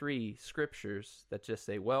two or three scriptures that just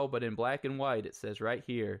say, well, but in black and white it says right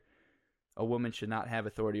here, a woman should not have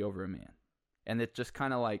authority over a man. And it just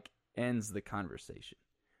kind of like ends the conversation.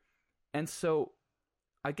 And so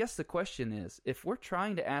I guess the question is, if we're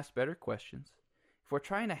trying to ask better questions, if we're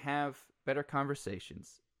trying to have better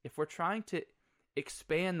conversations, if we're trying to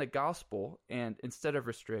expand the gospel and instead of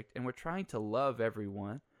restrict, and we're trying to love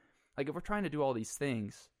everyone, like if we're trying to do all these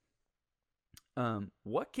things,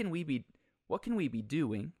 what can we be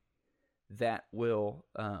doing that will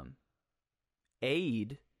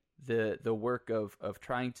aid the work of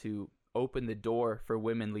trying to open the door for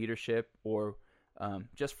women leadership, or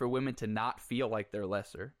just for women to not feel like they're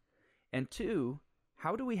lesser? And two,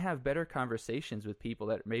 how do we have better conversations with people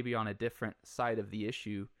that may be on a different side of the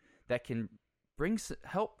issue that can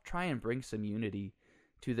help try and bring some unity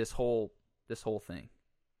to this whole thing?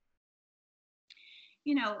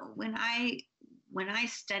 When I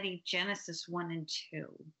study Genesis 1 and 2,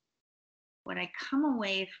 what I come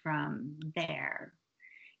away from there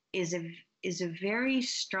is a very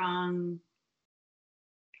strong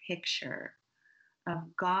picture of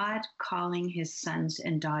God calling his sons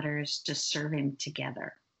and daughters to serve him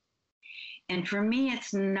together. And for me,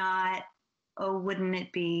 it's not, oh, wouldn't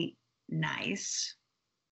it be nice?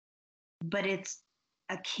 But it's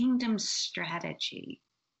a kingdom strategy.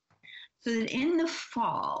 So that in the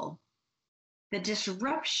fall, the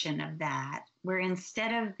disruption of that, where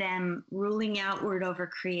instead of them ruling outward over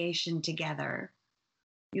creation together,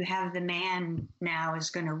 you have the man now is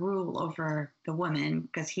going to rule over the woman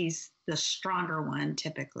because he's the stronger one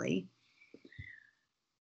typically.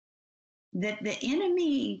 That the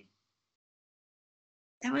enemy,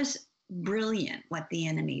 that was brilliant what the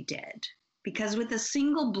enemy did, because with a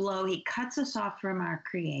single blow, he cuts us off from our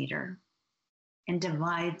Creator and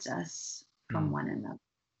divides us from one another.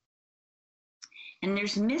 And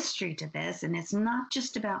there's mystery to this, and it's not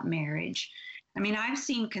just about marriage. I mean, I've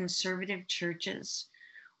seen conservative churches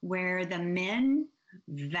where the men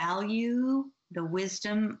value the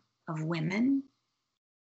wisdom of women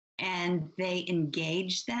and they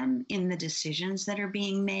engage them in the decisions that are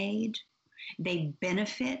being made. They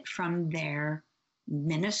benefit from their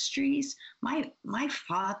ministries. My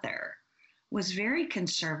father was very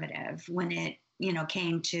conservative when it,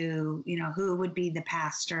 came to, who would be the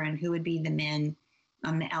pastor and who would be the men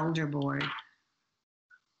on the elder board.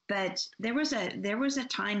 But there was a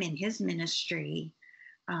time in his ministry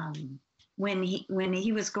when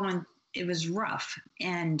he was going, it was rough.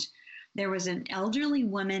 And there was an elderly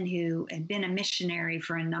woman who had been a missionary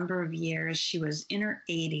for a number of years. She was in her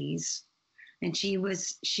 80s, and she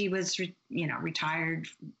was retired,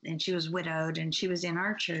 and she was widowed, and she was in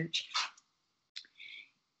our church.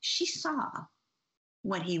 She saw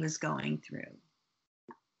what he was going through.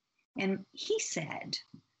 And he said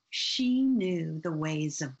she knew the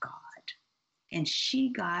ways of God, and she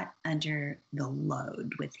got under the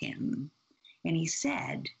load with him. And he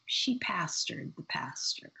said she pastored the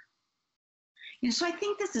pastor. So I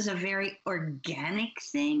think this is a very organic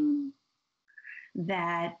thing,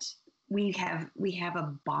 that we have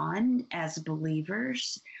a bond as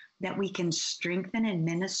believers that we can strengthen and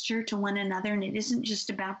minister to one another. And it isn't just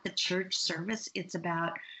about the church service, it's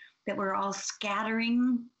about that we're all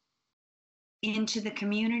scattering into the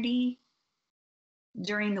community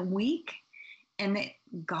during the week, and that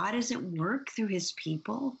God is at work through his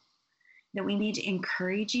people, that we need to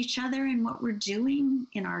encourage each other in what we're doing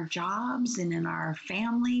in our jobs and in our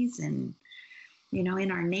families and,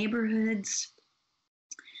 in our neighborhoods,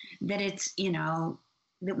 that it's,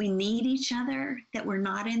 that we need each other, that we're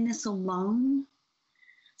not in this alone.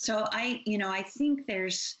 So I think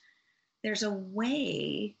there's a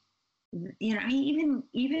way, even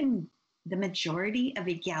the majority of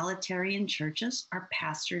egalitarian churches are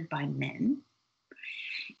pastored by men.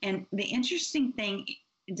 And the interesting thing,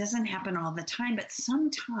 it doesn't happen all the time, but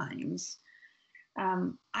sometimes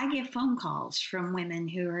I get phone calls from women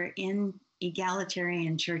who are in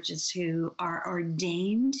egalitarian churches who are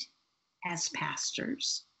ordained as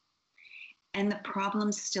pastors, and the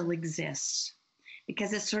problem still exists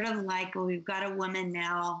because it's sort of like, well, we've got a woman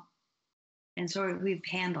now, and so we've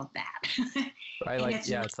handled that. Right,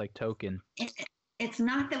 it's like token. It's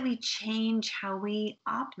not that we change how we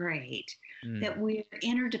operate, that we're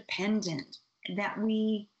interdependent, that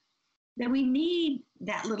we need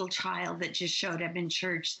that little child that just showed up in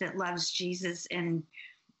church that loves Jesus, and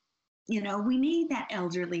we need that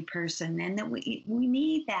elderly person, and that we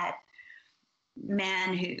need that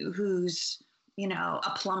man who's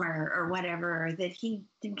a plumber or whatever, that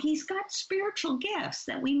he's got spiritual gifts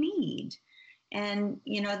that we need. And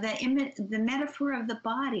the metaphor of the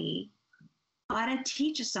body ought to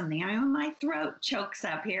teach us something. I mean, my throat chokes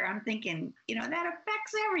up here. I'm thinking, that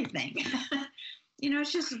affects everything.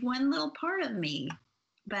 It's just one little part of me.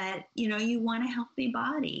 But, you want a healthy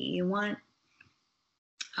body. You want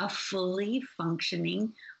a fully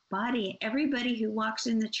functioning body. Everybody who walks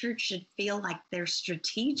in the church should feel like they're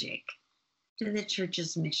strategic to the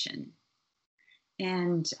church's mission.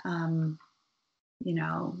 And,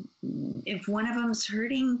 if one of them's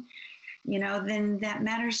hurting, then that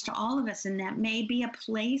matters to all of us. And that may be a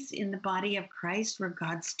place in the body of Christ where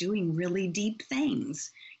God's doing really deep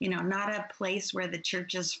things, not a place where the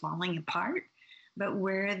church is falling apart, but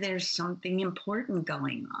where there's something important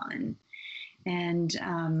going on. And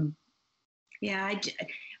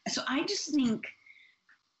so I just think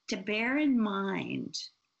to bear in mind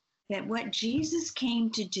that what Jesus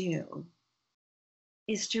came to do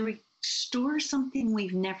is to restore something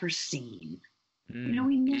we've never seen.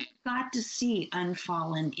 We never got to see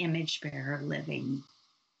unfallen image bearer living.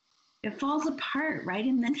 It falls apart right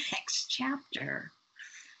in the next chapter.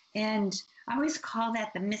 And I always call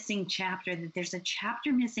that the missing chapter, that there's a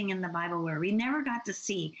chapter missing in the Bible where we never got to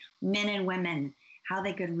see men and women, how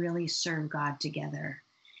they could really serve God together.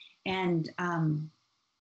 And,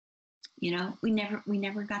 we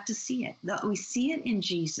never got to see it. We see it in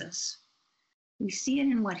Jesus. We see it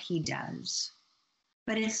in what he does.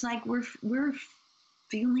 But it's like we're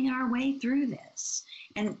feeling our way through this.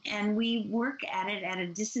 And we work at it at a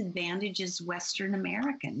disadvantage as Western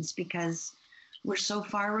Americans because we're so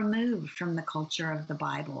far removed from the culture of the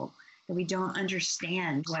Bible that we don't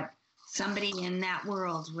understand what somebody in that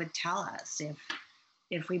world would tell us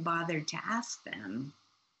if we bothered to ask them.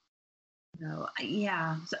 So,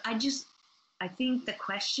 so I think the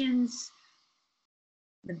questions,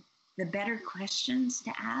 the better questions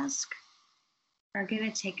to ask are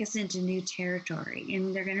going to take us into new territory,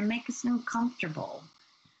 and they're going to make us uncomfortable,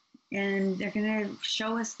 and they're going to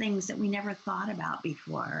show us things that we never thought about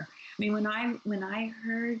before. I mean, when I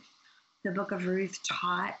heard the book of Ruth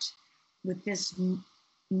taught with this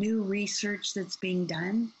new research that's being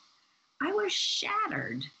done, I was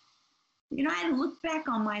shattered. I looked back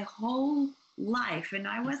on my whole life, and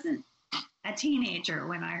I wasn't a teenager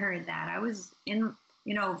when I heard that. I was in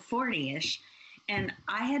 40-ish, and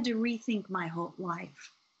I had to rethink my whole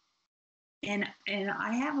life. And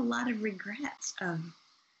I have a lot of regrets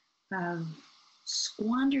of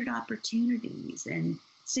squandered opportunities and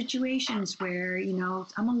situations where,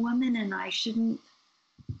 I'm a woman and I shouldn't.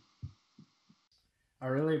 I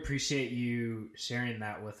really appreciate you sharing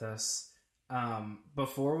that with us.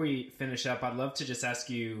 Before we finish up, I'd love to just ask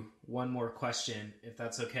you one more question, if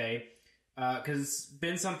that's okay. Because it's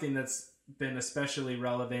been something that's been especially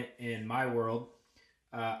relevant in my world.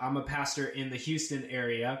 I'm a pastor in the Houston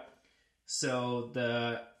area. So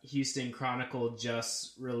the Houston Chronicle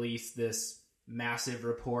just released this massive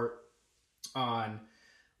report on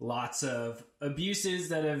lots of abuses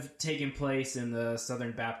that have taken place in the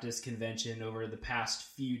Southern Baptist Convention over the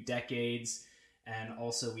past few decades. And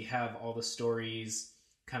also we have all the stories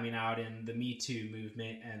coming out in the Me Too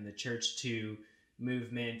movement and the Church Too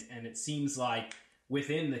movement. And it seems like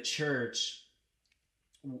within the church,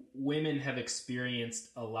 women have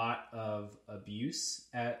experienced a lot of abuse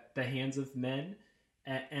at the hands of men.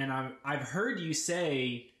 And I've heard you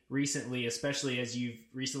say recently, especially as you've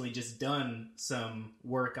recently just done some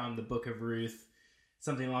work on the Book of Ruth,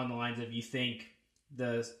 something along the lines of you think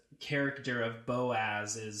the character of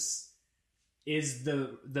Boaz is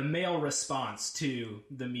the male response to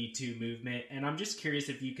the Me Too movement. And I'm just curious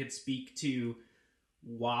if you could speak to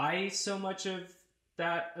why so much of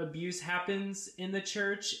that abuse happens in the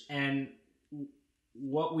church and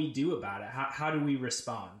what we do about it. How do we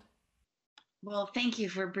respond? Well, thank you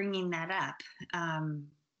for bringing that up. And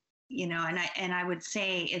I would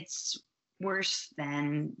say it's worse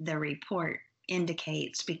than the report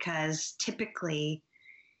indicates, because typically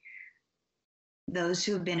those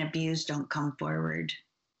who have been abused don't come forward.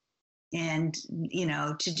 And,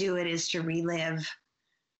 to do it is to relive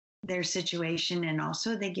their situation, and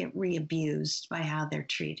also they get re-abused by how they're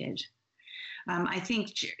treated. I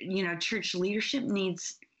think, church leadership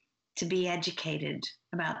needs to be educated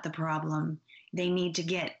about the problem. They need to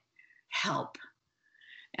get help.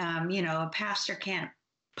 A pastor can't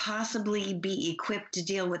possibly be equipped to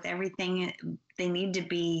deal with everything. They need to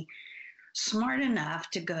be smart enough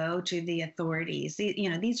to go to the authorities.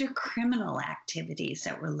 These are criminal activities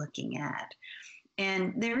that we're looking at.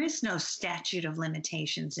 And there is no statute of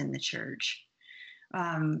limitations in the church.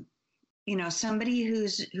 Somebody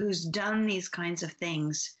who's done these kinds of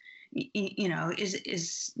things,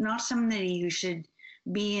 is not somebody who should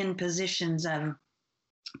be in positions of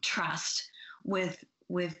trust with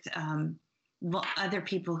other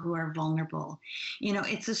people who are vulnerable.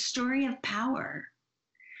 It's a story of power.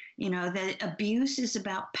 That abuse is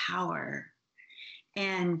about power.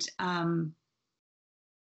 And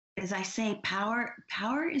as I say, power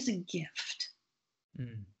is a gift.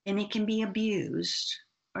 And it can be abused,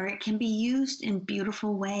 or it can be used in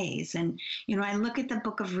beautiful ways. And, I look at the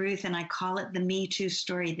Book of Ruth and I call it the Me Too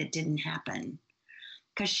story that didn't happen.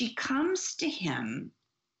 Because she comes to him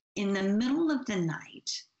in the middle of the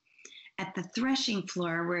night at the threshing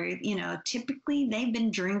floor where, typically they've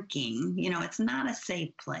been drinking. It's not a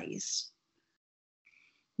safe place.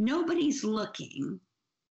 Nobody's looking,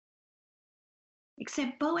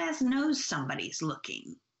 except Boaz knows somebody's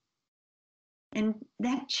looking. And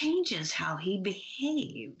that changes how he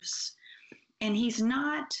behaves. And he's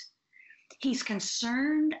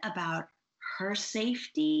concerned about her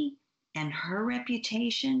safety and her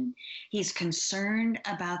reputation. He's concerned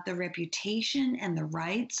about the reputation and the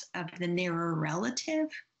rights of the nearer relative.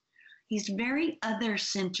 He's very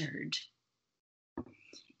other-centered.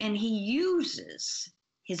 And he uses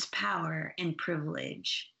his power and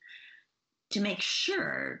privilege to make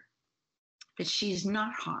sure that she's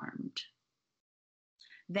not harmed,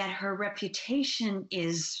 that her reputation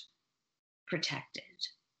is protected,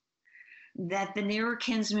 that the nearer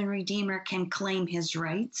kinsman redeemer can claim his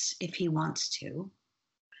rights if he wants to,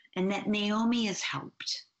 and that Naomi is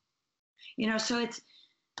helped. So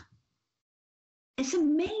it's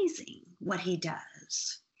amazing what he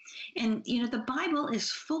does. And, the Bible is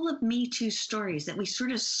full of Me Too stories that we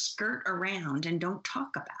sort of skirt around and don't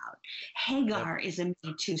talk about. Hagar is a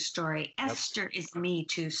Me Too story. Esther is a Me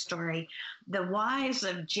Too story. The wives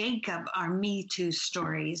of Jacob are Me Too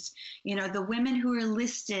stories. The women who are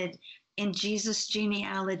listed in Jesus'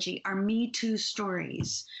 genealogy are Me Too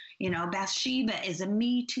stories. Bathsheba is a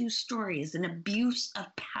Me Too story, is an abuse of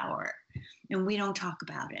power, and we don't talk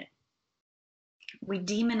about it. We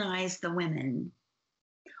demonize the women,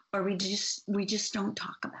 or we just don't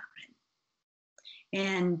talk about it.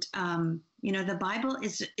 And the Bible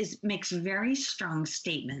makes very strong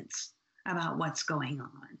statements about what's going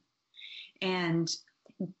on, and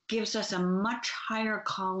gives us a much higher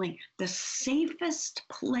calling. The safest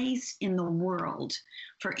place in the world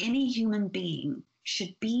for any human being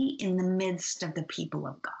should be in the midst of the people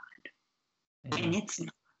of God. And it's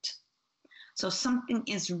not. So something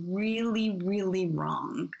is really, really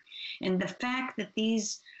wrong. And the fact that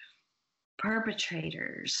these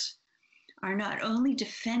perpetrators are not only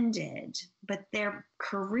defended, but their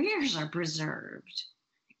careers are preserved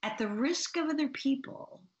at the risk of other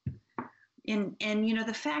people. And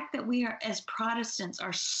the fact that we are, as Protestants,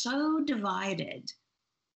 are so divided,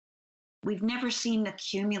 we've never seen the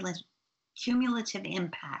cumulative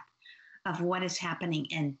impact of what is happening.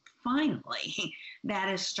 And finally, that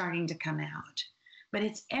is starting to come out. But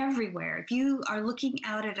it's everywhere. If you are looking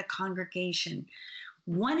out at a congregation,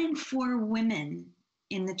 1 in 4 women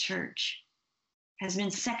in the church has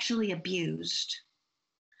been sexually abused.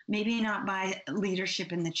 Maybe not by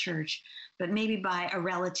leadership in the church, but maybe by a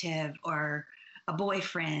relative or a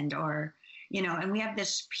boyfriend, or, and we have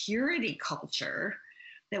this purity culture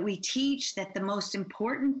that we teach that the most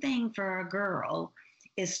important thing for a girl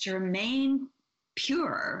is to remain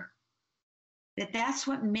pure, that's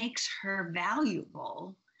what makes her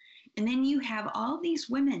valuable. And then you have all these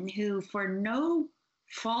women who, for no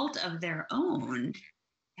fault of their own,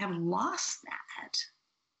 have lost that.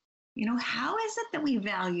 How is it that we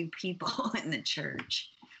value people in the church?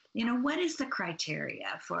 What is the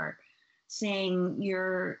criteria for saying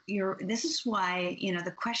this is why,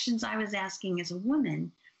 the questions I was asking as a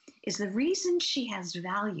woman is the reason she has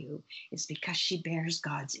value is because she bears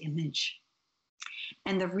God's image.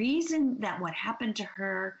 And the reason that what happened to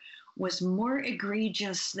her was more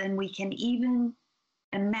egregious than we can even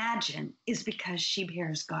imagine is because she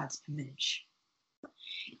bears God's image.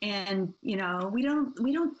 And, we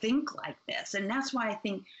don't think like this. And that's why I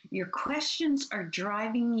think your questions are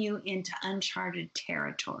driving you into uncharted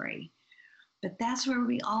territory. But that's where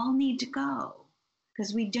we all need to go,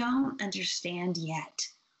 because we don't understand yet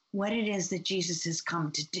what it is that Jesus has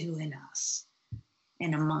come to do in us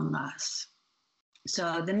and among us.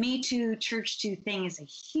 So the Me Too, Church Too thing is a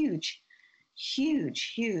huge,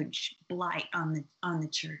 huge, huge blight on the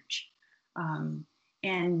church. And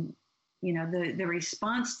the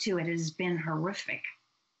response to it has been horrific.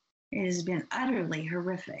 It has been utterly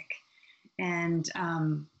horrific. And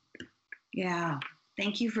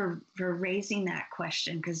thank you for raising that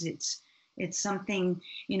question, because it's something,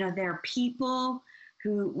 there are people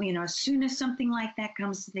who, as soon as something like that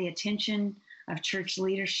comes to the attention of church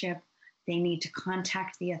leadership, they need to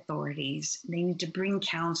contact the authorities. They need to bring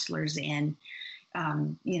counselors in.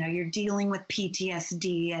 You're dealing with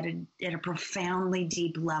PTSD at a profoundly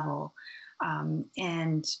deep level. The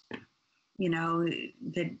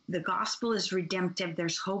gospel is redemptive.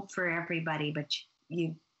 There's hope for everybody, but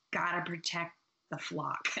you got to protect the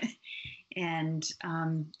flock and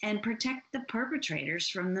protect the perpetrators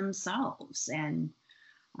from themselves. And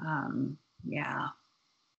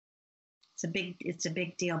it's a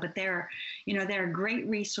big deal, but there are great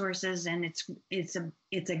resources, and it's a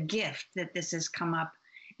gift that this has come up,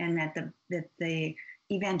 and that the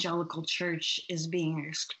evangelical church is being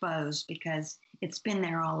exposed, because it's been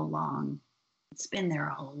there all along.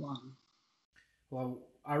 Well,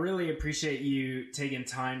 I really appreciate you taking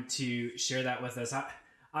time to share that with us.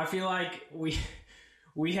 I feel like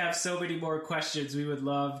we have so many more questions we would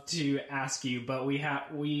love to ask you, but we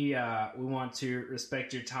want to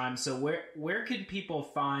respect your time. So where can people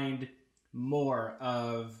find more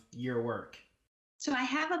of your work? So I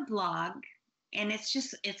have a blog, and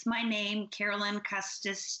it's my name,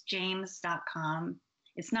 CarolynCustisJames.com.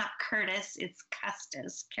 It's not Curtis, it's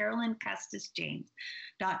Custis,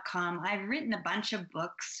 CarolynCustisJames.com. I've written a bunch of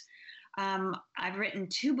books. I've written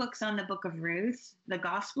 2 books on the book of Ruth, the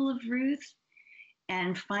Gospel of Ruth,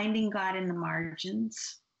 and Finding God in the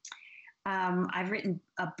Margins. I've written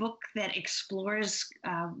a book that explores,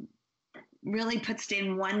 really puts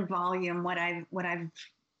in one volume what I've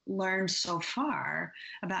learned so far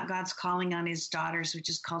about God's calling on his daughters, which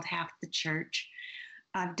is called Half the Church.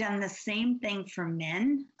 I've done the same thing for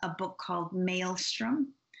men, a book called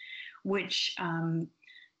Maelstrom, which, men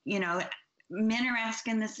are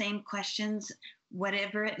asking the same questions.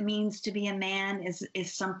 Whatever it means to be a man is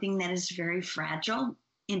something that is very fragile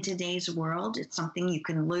in today's world. It's something you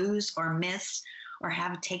can lose or miss or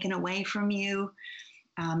have taken away from you.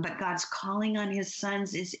 But God's calling on his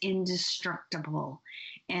sons is indestructible.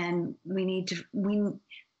 And we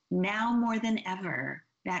now more than ever,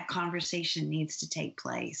 that conversation needs to take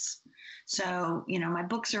place. So, my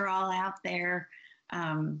books are all out there.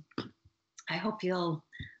 I hope you'll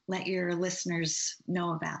let your listeners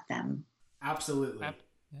know about them. Absolutely.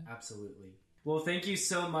 Absolutely. Well, thank you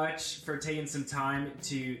so much for taking some time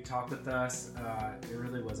to talk with us. It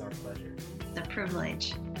really was our pleasure. The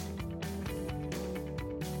privilege.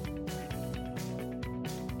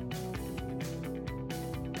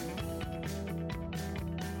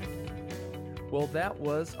 Well, that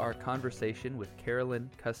was our conversation with Carolyn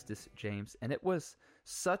Custis James, and it was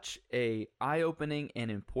such a eye-opening and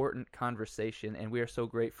important conversation, and we are so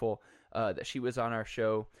grateful that she was on our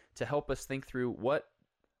show to help us think through what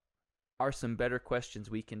are some better questions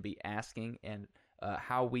we can be asking, and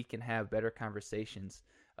how we can have better conversations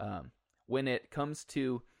when it comes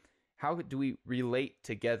to how do we relate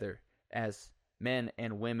together as men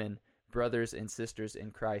and women, brothers and sisters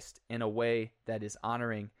in Christ, in a way that is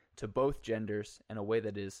honoring to both genders, in a way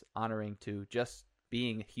that is honoring to just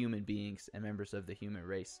being human beings and members of the human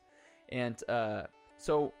race. And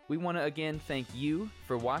so we want to again thank you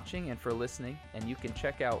for watching and for listening, and you can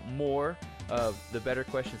check out more of the Better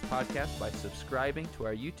Questions podcast by subscribing to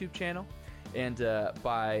our YouTube channel and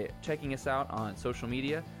by checking us out on social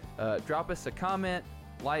media. Drop us a comment,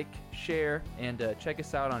 like, share, and check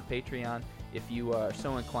us out on Patreon if you are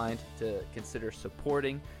so inclined to consider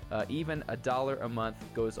supporting. Even $1 a month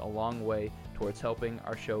goes a long way towards helping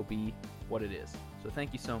our show be what it is. So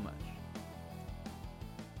thank you so much.